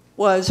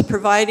was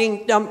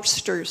providing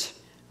dumpsters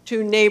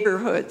to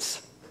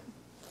neighborhoods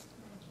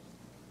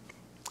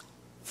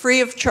free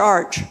of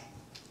charge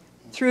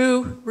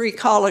through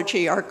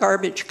Recology, our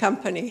garbage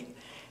company.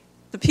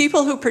 The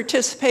people who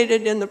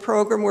participated in the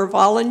program were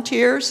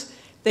volunteers.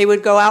 They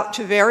would go out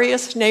to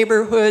various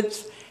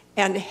neighborhoods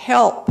and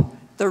help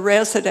the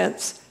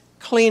residents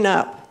clean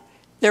up.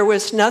 There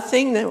was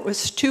nothing that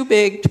was too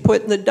big to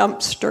put in the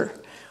dumpster.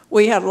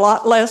 We had a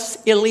lot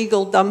less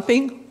illegal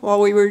dumping while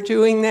we were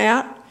doing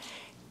that.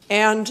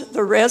 And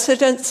the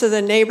residents of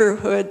the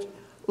neighborhood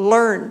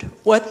learned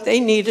what they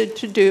needed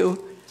to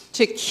do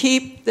to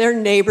keep their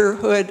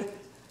neighborhood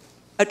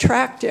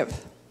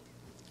attractive.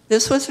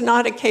 This was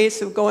not a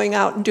case of going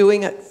out and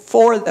doing it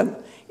for them.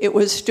 It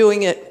was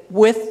doing it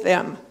with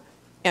them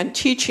and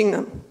teaching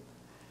them.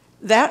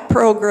 That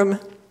program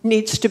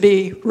needs to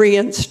be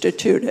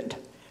reinstituted,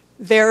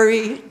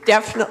 very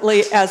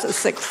definitely as a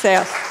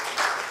success.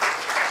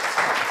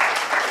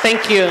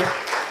 Thank you.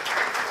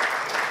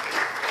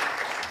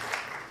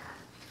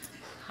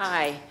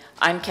 Hi,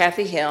 I'm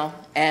Kathy Hill,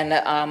 and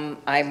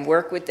I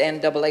work with the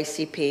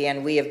NAACP,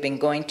 and we have been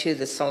going to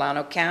the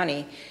Solano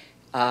County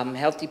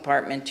Health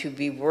Department to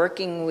be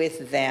working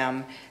with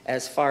them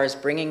as far as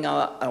bringing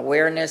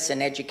awareness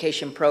and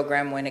education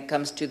program when it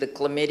comes to the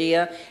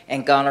chlamydia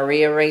and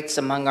gonorrhea rates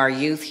among our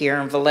youth here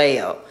in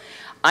Vallejo.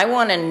 I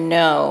want to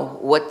know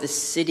what the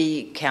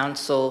city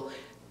council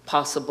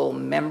possible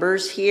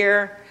members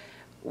here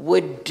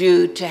would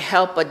do to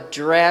help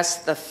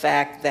address the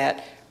fact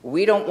that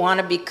we don't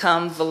want to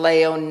become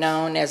Vallejo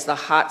known as the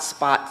hot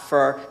spot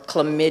for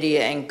chlamydia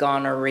and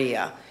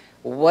gonorrhea.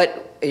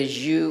 What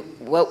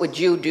would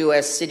you do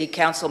as city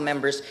council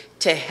members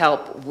to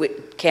help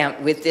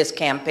with this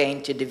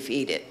campaign to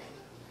defeat it?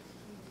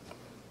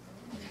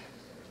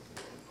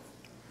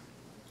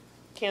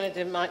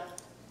 Candidate Mike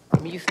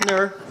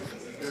Muethner.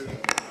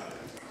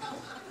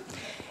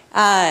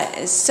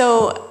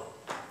 So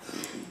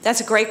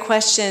that's a great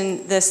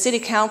question. The city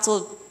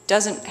council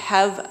doesn't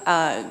have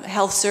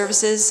health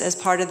services as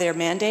part of their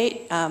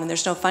mandate, and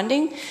there's no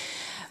funding.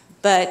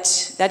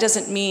 But that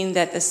doesn't mean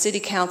that the city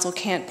council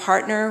can't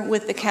partner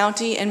with the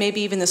county and maybe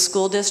even the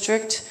school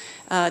district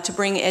to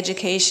bring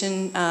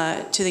education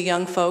to the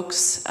young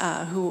folks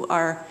who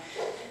are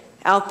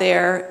out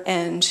there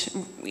and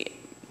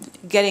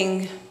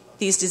getting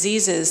these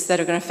diseases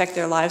that are going to affect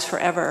their lives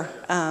forever.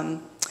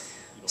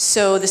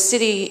 So the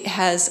city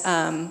has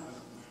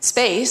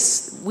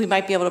space. We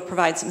might be able to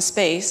provide some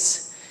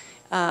space.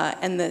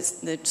 And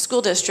the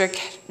school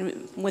district,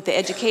 with the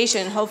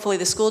education, hopefully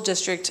the school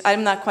district,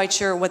 I'm not quite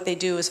sure what they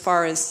do as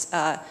far as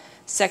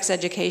sex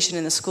education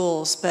in the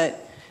schools,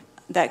 but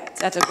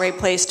that's a great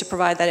place to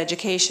provide that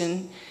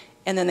education.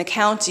 And then the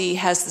county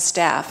has the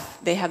staff.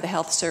 They have the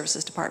health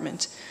services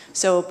department.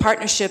 So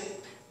partnership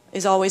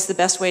is always the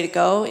best way to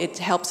go. It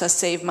helps us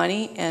save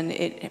money, and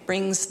it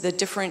brings the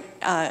different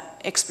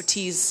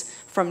expertise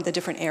from the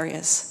different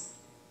areas.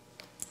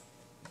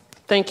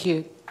 Thank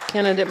you.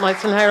 Candidate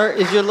Meisenheimer,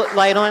 is your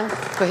light on?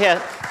 Go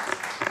ahead.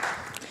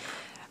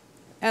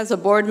 As a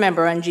board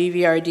member on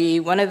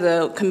GVRD, one of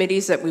the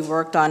committees that we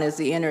worked on is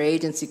the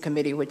Interagency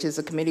Committee, which is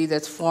a committee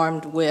that's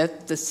formed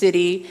with the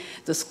city,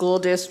 the school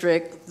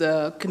district,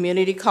 the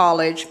community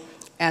college,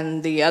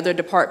 and the other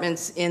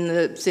departments in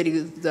the city,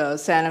 the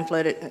San and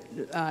Florida,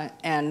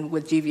 and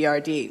with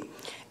GVRD.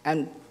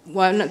 And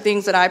one of the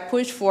things that I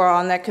push for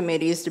on that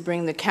committee is to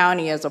bring the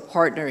county as a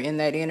partner in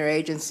that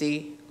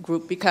interagency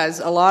group,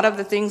 because a lot of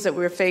the things that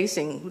we're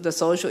facing, the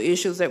social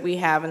issues that we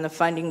have and the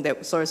funding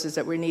sources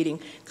that we're needing,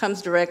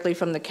 comes directly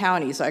from the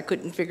county. So I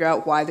couldn't figure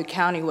out why the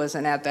county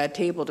wasn't at that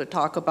table to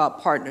talk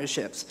about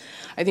partnerships.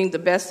 I think the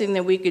best thing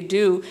that we could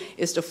do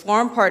is to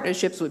form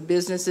partnerships with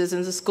businesses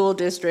in the school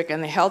district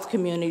and the health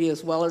community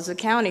as well as the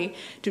county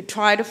to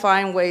try to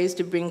find ways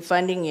to bring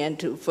funding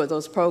in for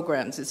those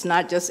programs. It's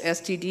not just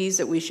STDs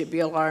that we should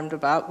be alarmed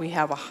about. We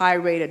have a high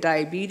rate of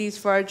diabetes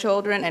for our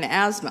children and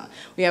asthma.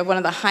 We have one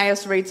of the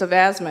highest rates of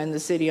asthma in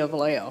the city of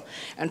Vallejo.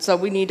 And so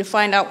we need to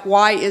find out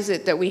why is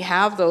it that we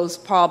have those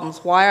problems,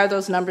 why are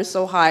those numbers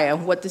so high,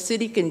 and what the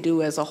city can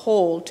do as a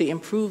whole to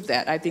improve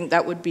that. I think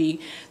that would be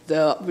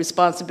the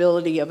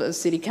responsibility of a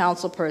city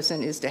council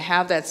person, is to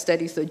have that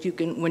study so that you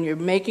can, when you're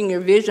making your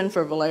vision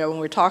for Vallejo, when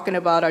we're talking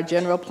about our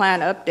general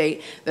plan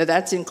update,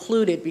 that's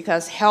included,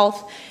 because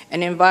health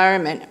and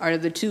environment are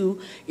the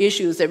two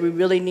issues that we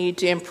really need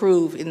to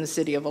improve in the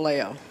city of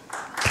Vallejo.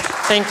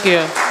 Thank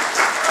you.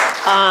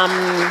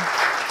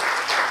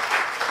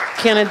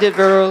 Candidate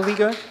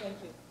Veroliga.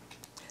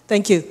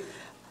 Thank you.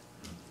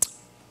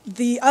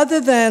 Other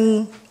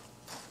than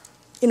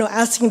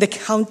asking the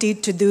county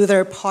to do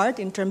their part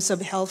in terms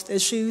of health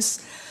issues,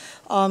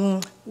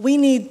 we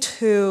need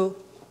to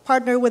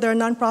partner with our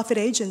nonprofit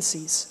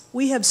agencies.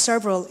 We have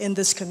several in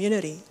this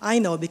community. I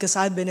know because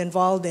I've been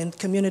involved in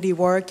community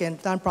work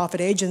and nonprofit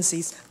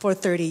agencies for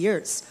 30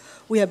 years.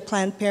 We have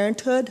Planned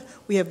Parenthood,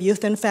 we have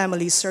Youth and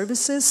Family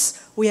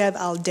Services, we have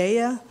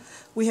Aldea,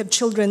 we have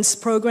children's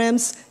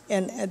programs,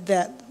 and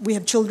that we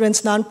have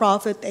children's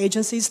nonprofit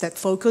agencies that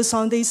focus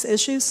on these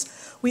issues.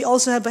 We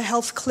also have a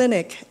health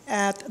clinic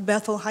at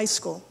Bethel High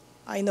School.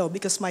 I know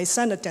because my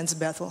son attends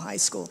Bethel High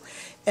School.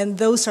 And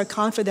those are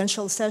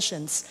confidential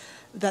sessions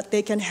that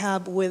they can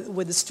have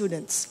with the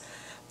students.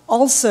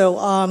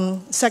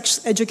 Also, sex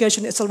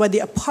education is already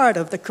a part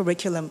of the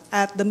curriculum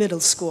at the middle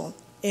school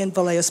in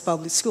Vallejo's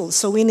public schools.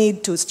 So we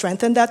need to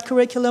strengthen that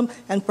curriculum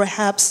and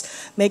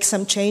perhaps make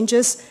some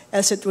changes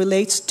as it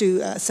relates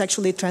to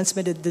sexually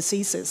transmitted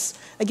diseases.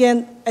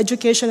 Again,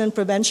 education and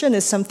prevention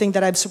is something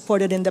that I've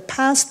supported in the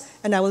past,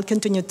 and I will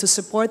continue to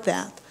support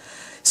that.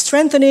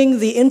 Strengthening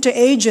the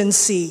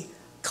interagency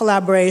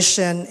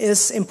collaboration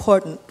is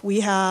important.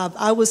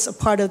 I was a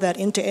part of that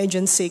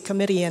interagency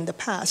committee in the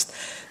past,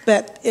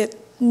 but it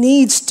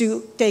needs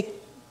to take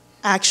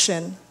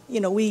action.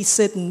 We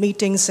sit in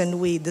meetings and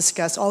we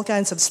discuss all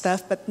kinds of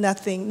stuff, but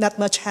not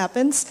much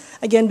happens,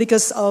 again,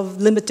 because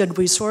of limited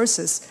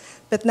resources.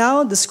 But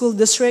now the school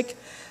district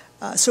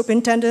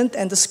superintendent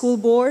and the school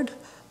board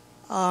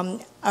are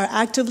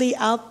actively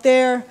out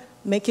there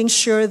making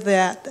sure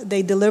that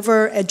they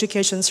deliver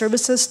education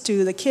services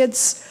to the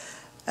kids.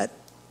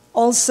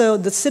 Also,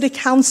 the city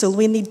council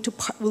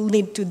will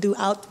need to do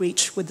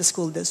outreach with the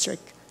school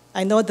district.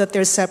 I know that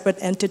they're separate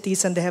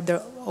entities and they have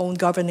their own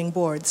governing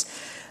boards.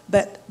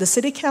 But the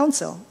city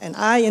council, and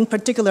I in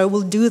particular,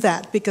 will do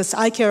that because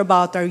I care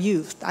about our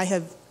youth. I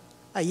have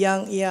a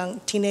young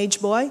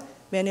teenage boy.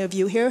 Many of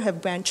you here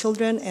have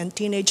grandchildren and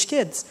teenage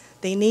kids.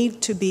 They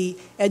need to be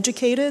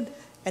educated,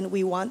 and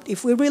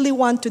if we really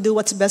want to do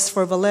what's best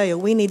for Vallejo,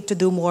 we need to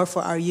do more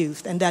for our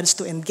youth, and that is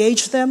to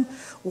engage them,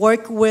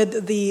 work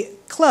with the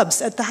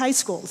clubs at the high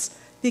schools,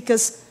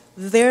 because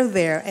they're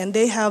there and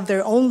they have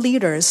their own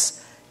leaders.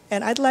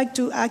 And I'd like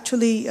to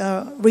actually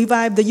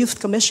revive the Youth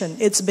Commission.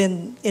 It's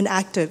been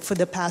inactive for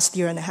the past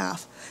year and a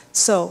half.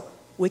 So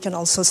we can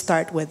also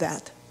start with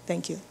that.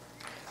 Thank you.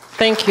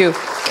 Thank you.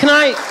 Can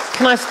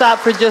I stop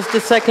for just a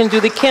second? Do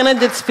the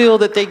candidates feel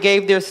that they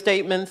gave their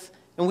statements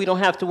and we don't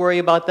have to worry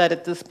about that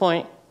at this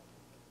point?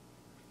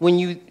 When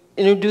you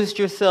introduced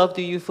yourself,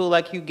 do you feel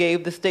like you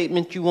gave the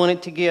statement you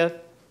wanted to give?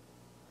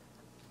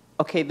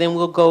 Okay, then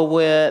we'll go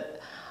with,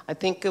 I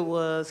think it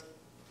was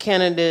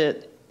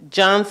candidate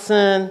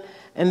Johnson,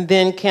 and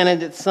then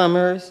candidate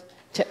Summers,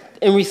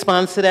 in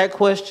response to that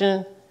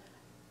question.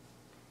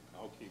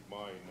 I'll keep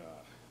mine.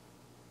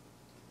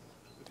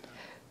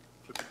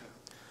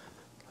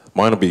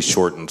 Mine will be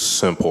short and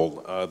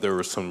simple. There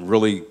were some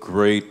really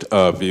great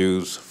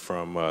views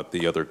from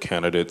the other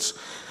candidates,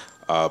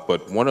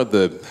 but one of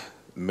the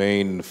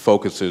main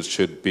focuses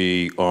should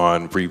be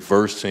on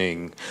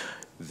reversing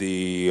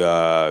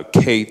the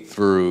K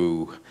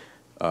through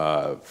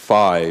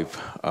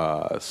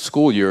 5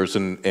 school years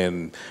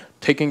and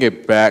taking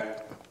it back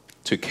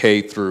to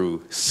K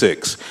through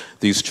 6.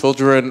 These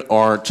children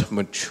aren't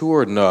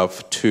mature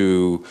enough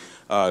to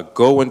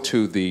go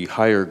into the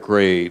higher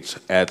grades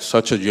at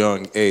such a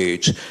young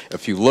age.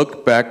 If you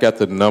look back at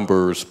the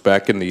numbers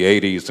back in the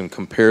 80s and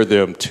compare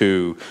them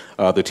to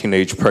the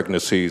teenage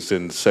pregnancies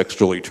and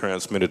sexually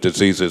transmitted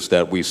diseases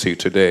that we see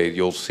today,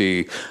 you'll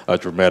see a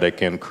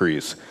dramatic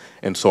increase.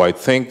 And so I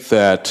think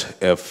that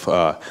if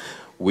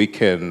we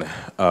can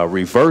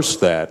reverse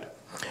that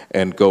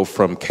and go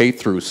from K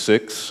through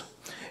 6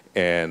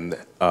 and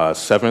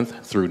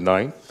 7th through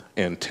 9th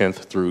and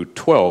 10th through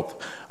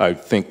 12th, I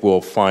think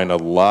we'll find a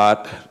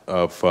lot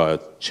of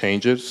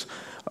changes.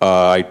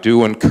 I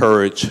do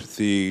encourage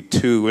the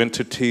two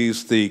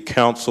entities, the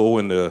council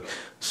and the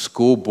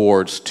school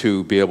boards,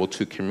 to be able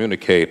to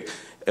communicate.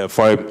 If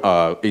I'm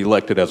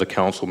elected as a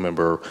council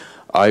member,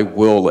 I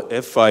will,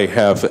 if I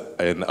have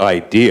an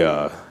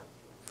idea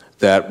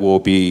that will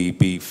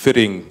be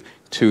fitting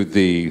to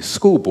the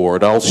school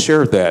board, I'll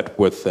share that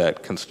with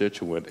that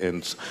constituent.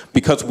 And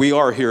because we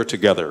are here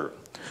together,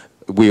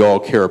 we all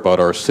care about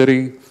our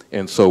city,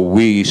 and so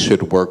we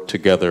should work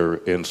together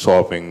in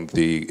solving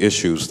the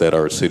issues that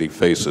our city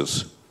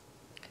faces.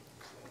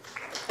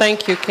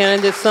 Thank you,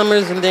 Candidate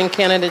Summers and then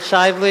Candidate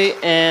Shively.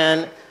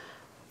 And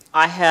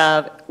I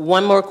have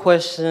one more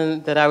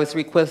question that I was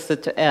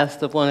requested to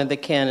ask of one of the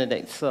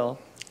candidates, so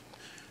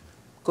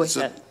go ahead.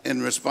 So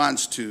in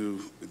response to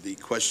the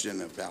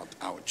question about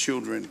our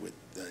children with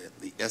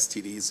the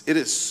STDs, it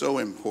is so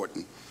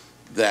important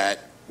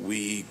that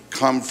we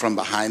come from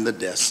behind the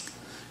desk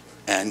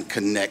and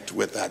connect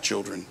with our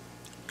children,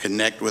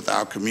 connect with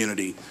our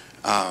community.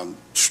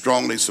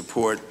 Strongly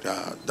support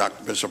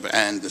Dr. Bishop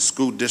and the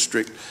school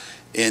district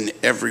in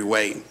every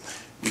way.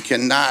 We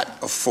cannot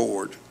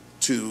afford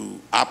to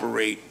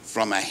operate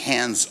from a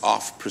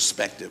hands-off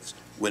perspective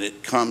when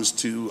it comes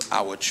to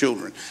our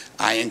children.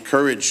 I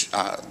encourage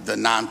the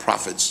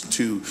nonprofits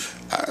to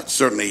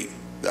certainly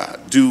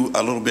do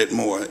a little bit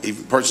more,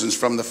 even persons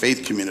from the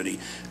faith community.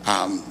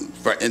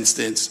 For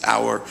instance,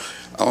 our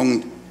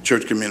own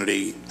church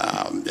community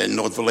in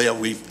North Vallejo,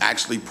 we've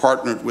actually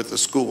partnered with the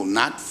school,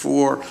 not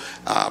for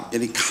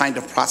any kind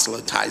of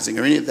proselytizing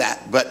or any of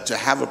that, but to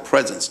have a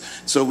presence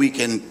so we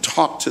can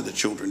talk to the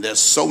children. There's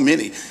so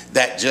many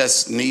that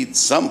just need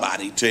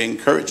somebody to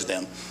encourage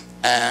them.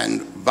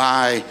 And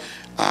by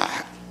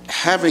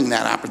having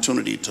that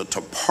opportunity to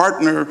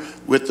partner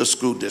with the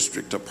school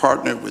district, to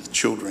partner with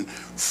children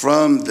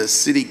from the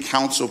city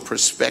council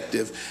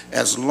perspective,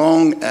 as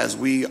long as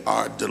we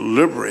are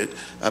deliberate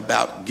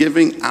about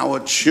giving our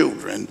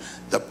children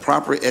the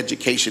proper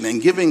education and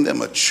giving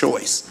them a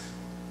choice,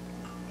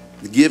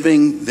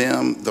 giving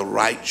them the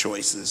right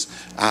choices,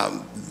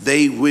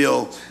 they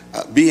will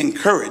be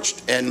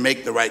encouraged and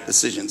make the right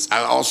decisions.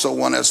 I also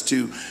want us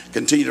to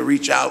continue to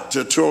reach out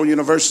to Touro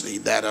University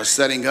that are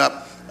setting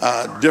up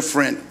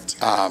different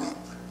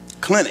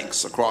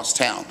clinics across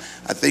town.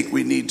 I think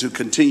we need to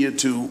continue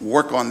to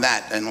work on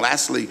that. And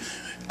lastly,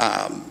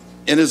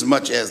 in as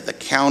much as the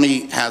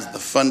county has the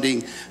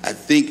funding, I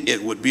think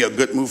it would be a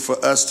good move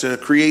for us to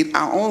create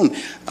our own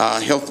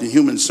Health and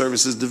Human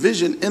Services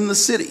division in the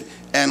city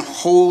and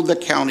hold the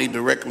county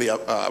directly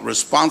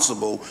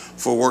responsible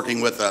for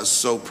working with us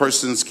so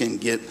persons can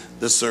get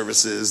the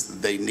services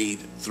they need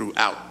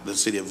throughout the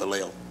city of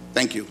Vallejo.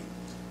 Thank you.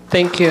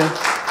 Thank you.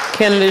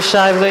 Candidate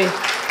Shively.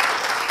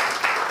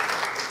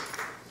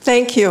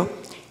 Thank you.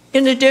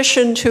 In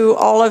addition to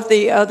all of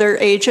the other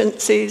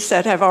agencies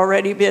that have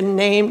already been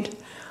named,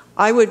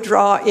 I would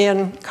draw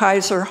in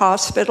Kaiser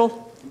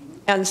Hospital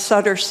and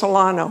Sutter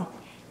Solano.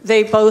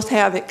 They both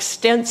have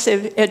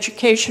extensive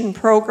education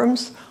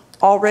programs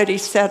already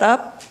set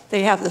up.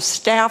 They have the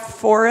staff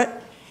for it.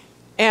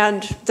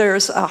 And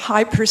there's a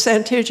high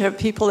percentage of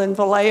people in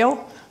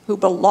Vallejo who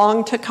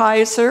belong to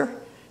Kaiser,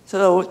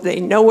 so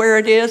they know where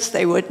it is,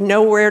 they would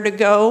know where to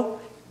go.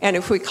 And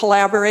if we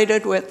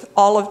collaborated with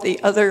all of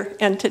the other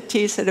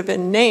entities that have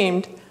been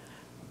named,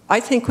 I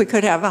think we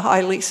could have a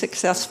highly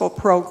successful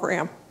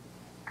program.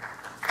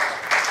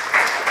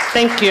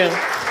 Thank you.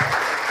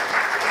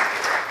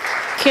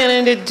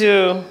 Candidate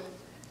Dew,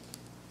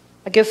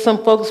 I guess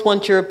some folks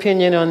want your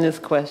opinion on this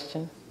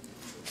question.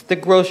 It's the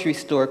grocery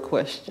store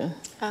question.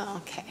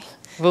 Oh, okay.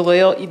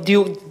 Vallejo,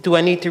 do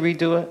I need to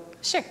redo it?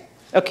 Sure.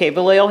 Okay,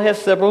 Vallejo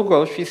has several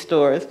grocery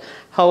stores.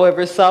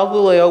 However, South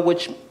Vallejo,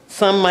 which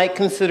some might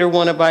consider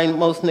one of our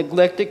most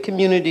neglected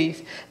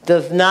communities,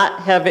 does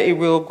not have a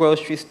real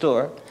grocery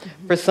store.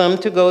 Mm-hmm. For some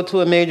to go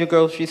to a major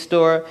grocery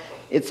store,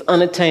 it's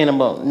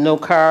unattainable. No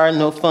car,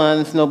 no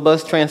funds, no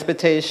bus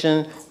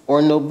transportation,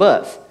 or no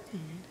bus. Mm-hmm.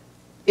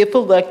 If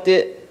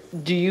elected,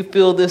 do you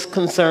feel this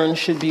concern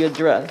should be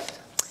addressed?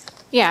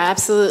 Yeah,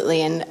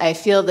 absolutely. And I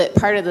feel that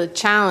part of the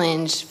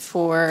challenge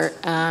for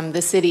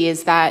the city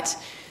is that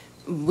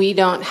we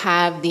don't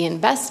have the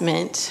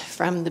investment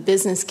from the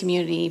business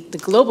community, the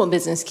global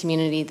business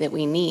community that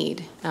we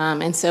need.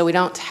 And so we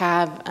don't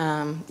have,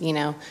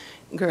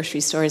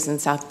 grocery stores in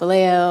South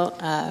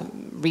Vallejo,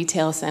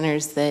 retail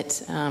centers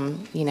that,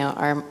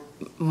 are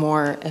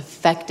more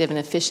effective and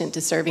efficient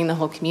to serving the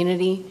whole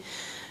community.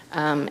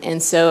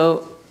 And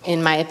so,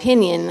 in my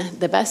opinion,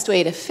 the best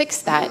way to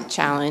fix that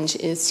challenge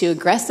is to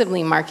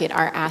aggressively market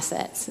our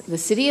assets. The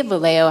city of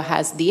Vallejo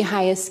has the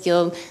highest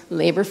skilled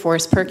labor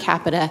force per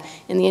capita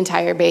in the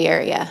entire Bay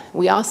Area.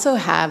 We also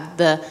have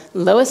the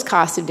lowest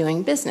cost of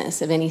doing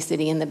business of any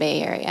city in the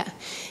Bay Area.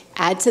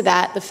 Add to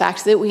that the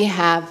fact that we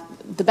have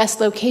the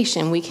best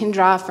location. We can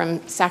draw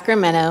from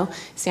Sacramento,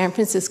 San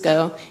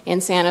Francisco,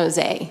 and San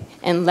Jose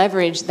and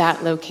leverage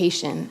that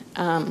location.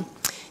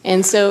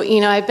 And so,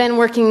 I've been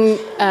working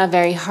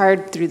very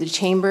hard through the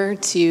chamber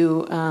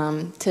to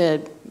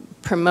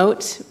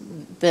promote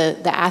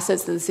the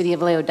assets that the city of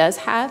Vallejo does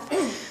have.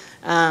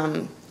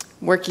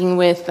 Working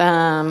with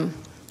having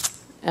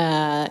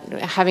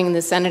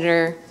the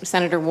Senator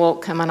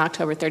Wolk come on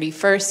October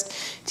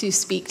 31st to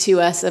speak to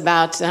us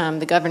about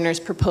the governor's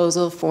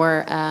proposal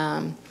for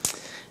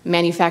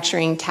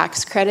manufacturing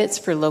tax credits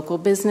for local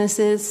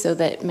businesses so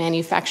that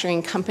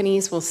manufacturing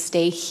companies will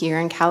stay here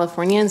in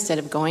California instead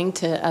of going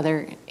to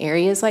other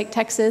areas like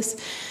Texas.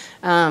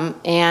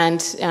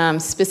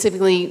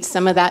 Specifically,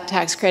 some of that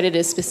tax credit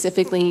is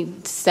specifically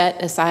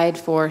set aside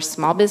for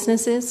small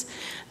businesses.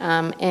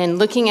 And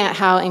looking at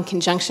how, in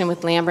conjunction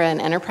with LAMBRA and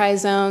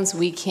enterprise zones,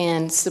 we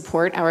can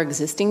support our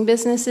existing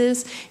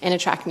businesses and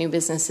attract new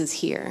businesses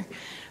here.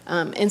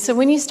 And so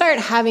when you start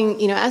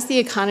having, as the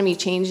economy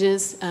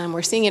changes,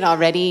 we're seeing it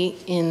already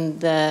in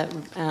the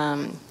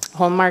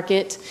home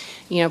market.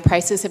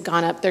 Prices have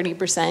gone up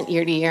 30%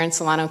 year to year in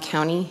Solano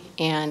County.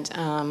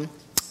 And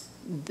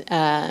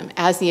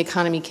as the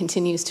economy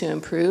continues to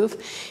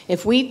improve,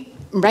 if we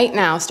right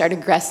now start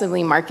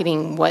aggressively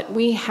marketing what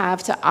we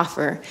have to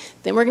offer,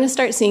 then we're going to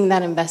start seeing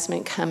that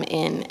investment come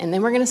in. And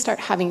then we're going to start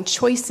having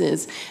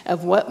choices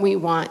of what we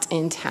want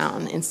in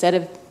town instead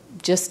of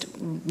just,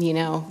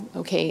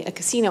 a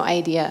casino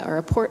idea or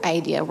a port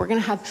idea. We're going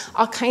to have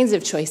all kinds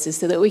of choices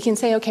so that we can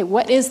say, okay,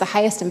 what is the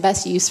highest and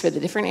best use for the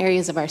different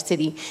areas of our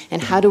city,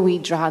 and how do we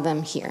draw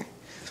them here?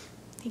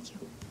 Thank you.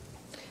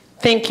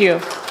 Thank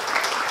you.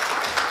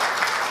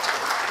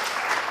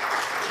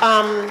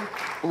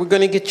 We're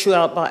going to get you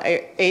out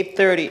by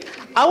 8:30.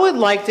 I would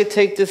like to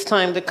take this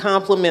time to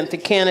compliment the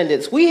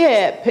candidates. We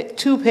had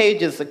 2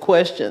 pages of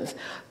questions,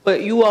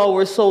 but you all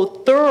were so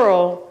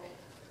thorough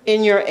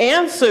in your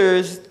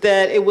answers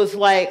that it was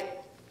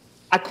like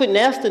I couldn't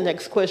ask the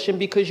next question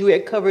because you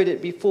had covered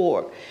it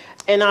before.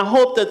 And I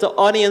hope that the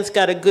audience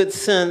got a good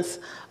sense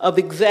of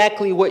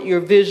exactly what your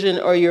vision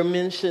or your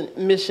mission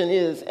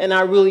is. And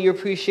I really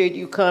appreciate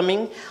you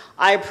coming.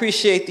 I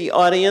appreciate the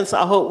audience.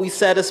 I hope we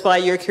satisfy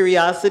your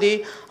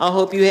curiosity. I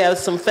hope you have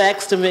some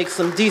facts to make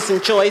some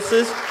decent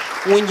choices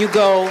when you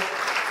go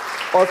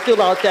or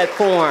fill out that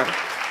form.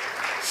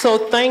 So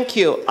thank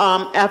you.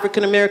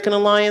 African American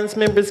Alliance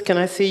members, can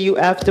I see you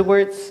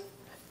afterwards?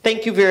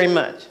 Thank you very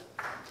much.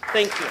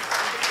 Thank you.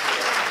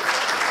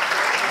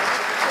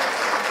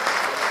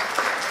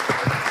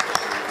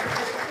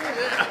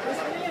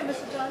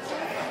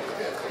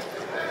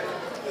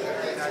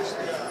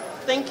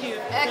 Thank you.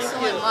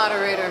 Excellent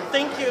moderator.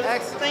 Thank you.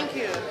 Excellent. Thank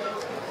you.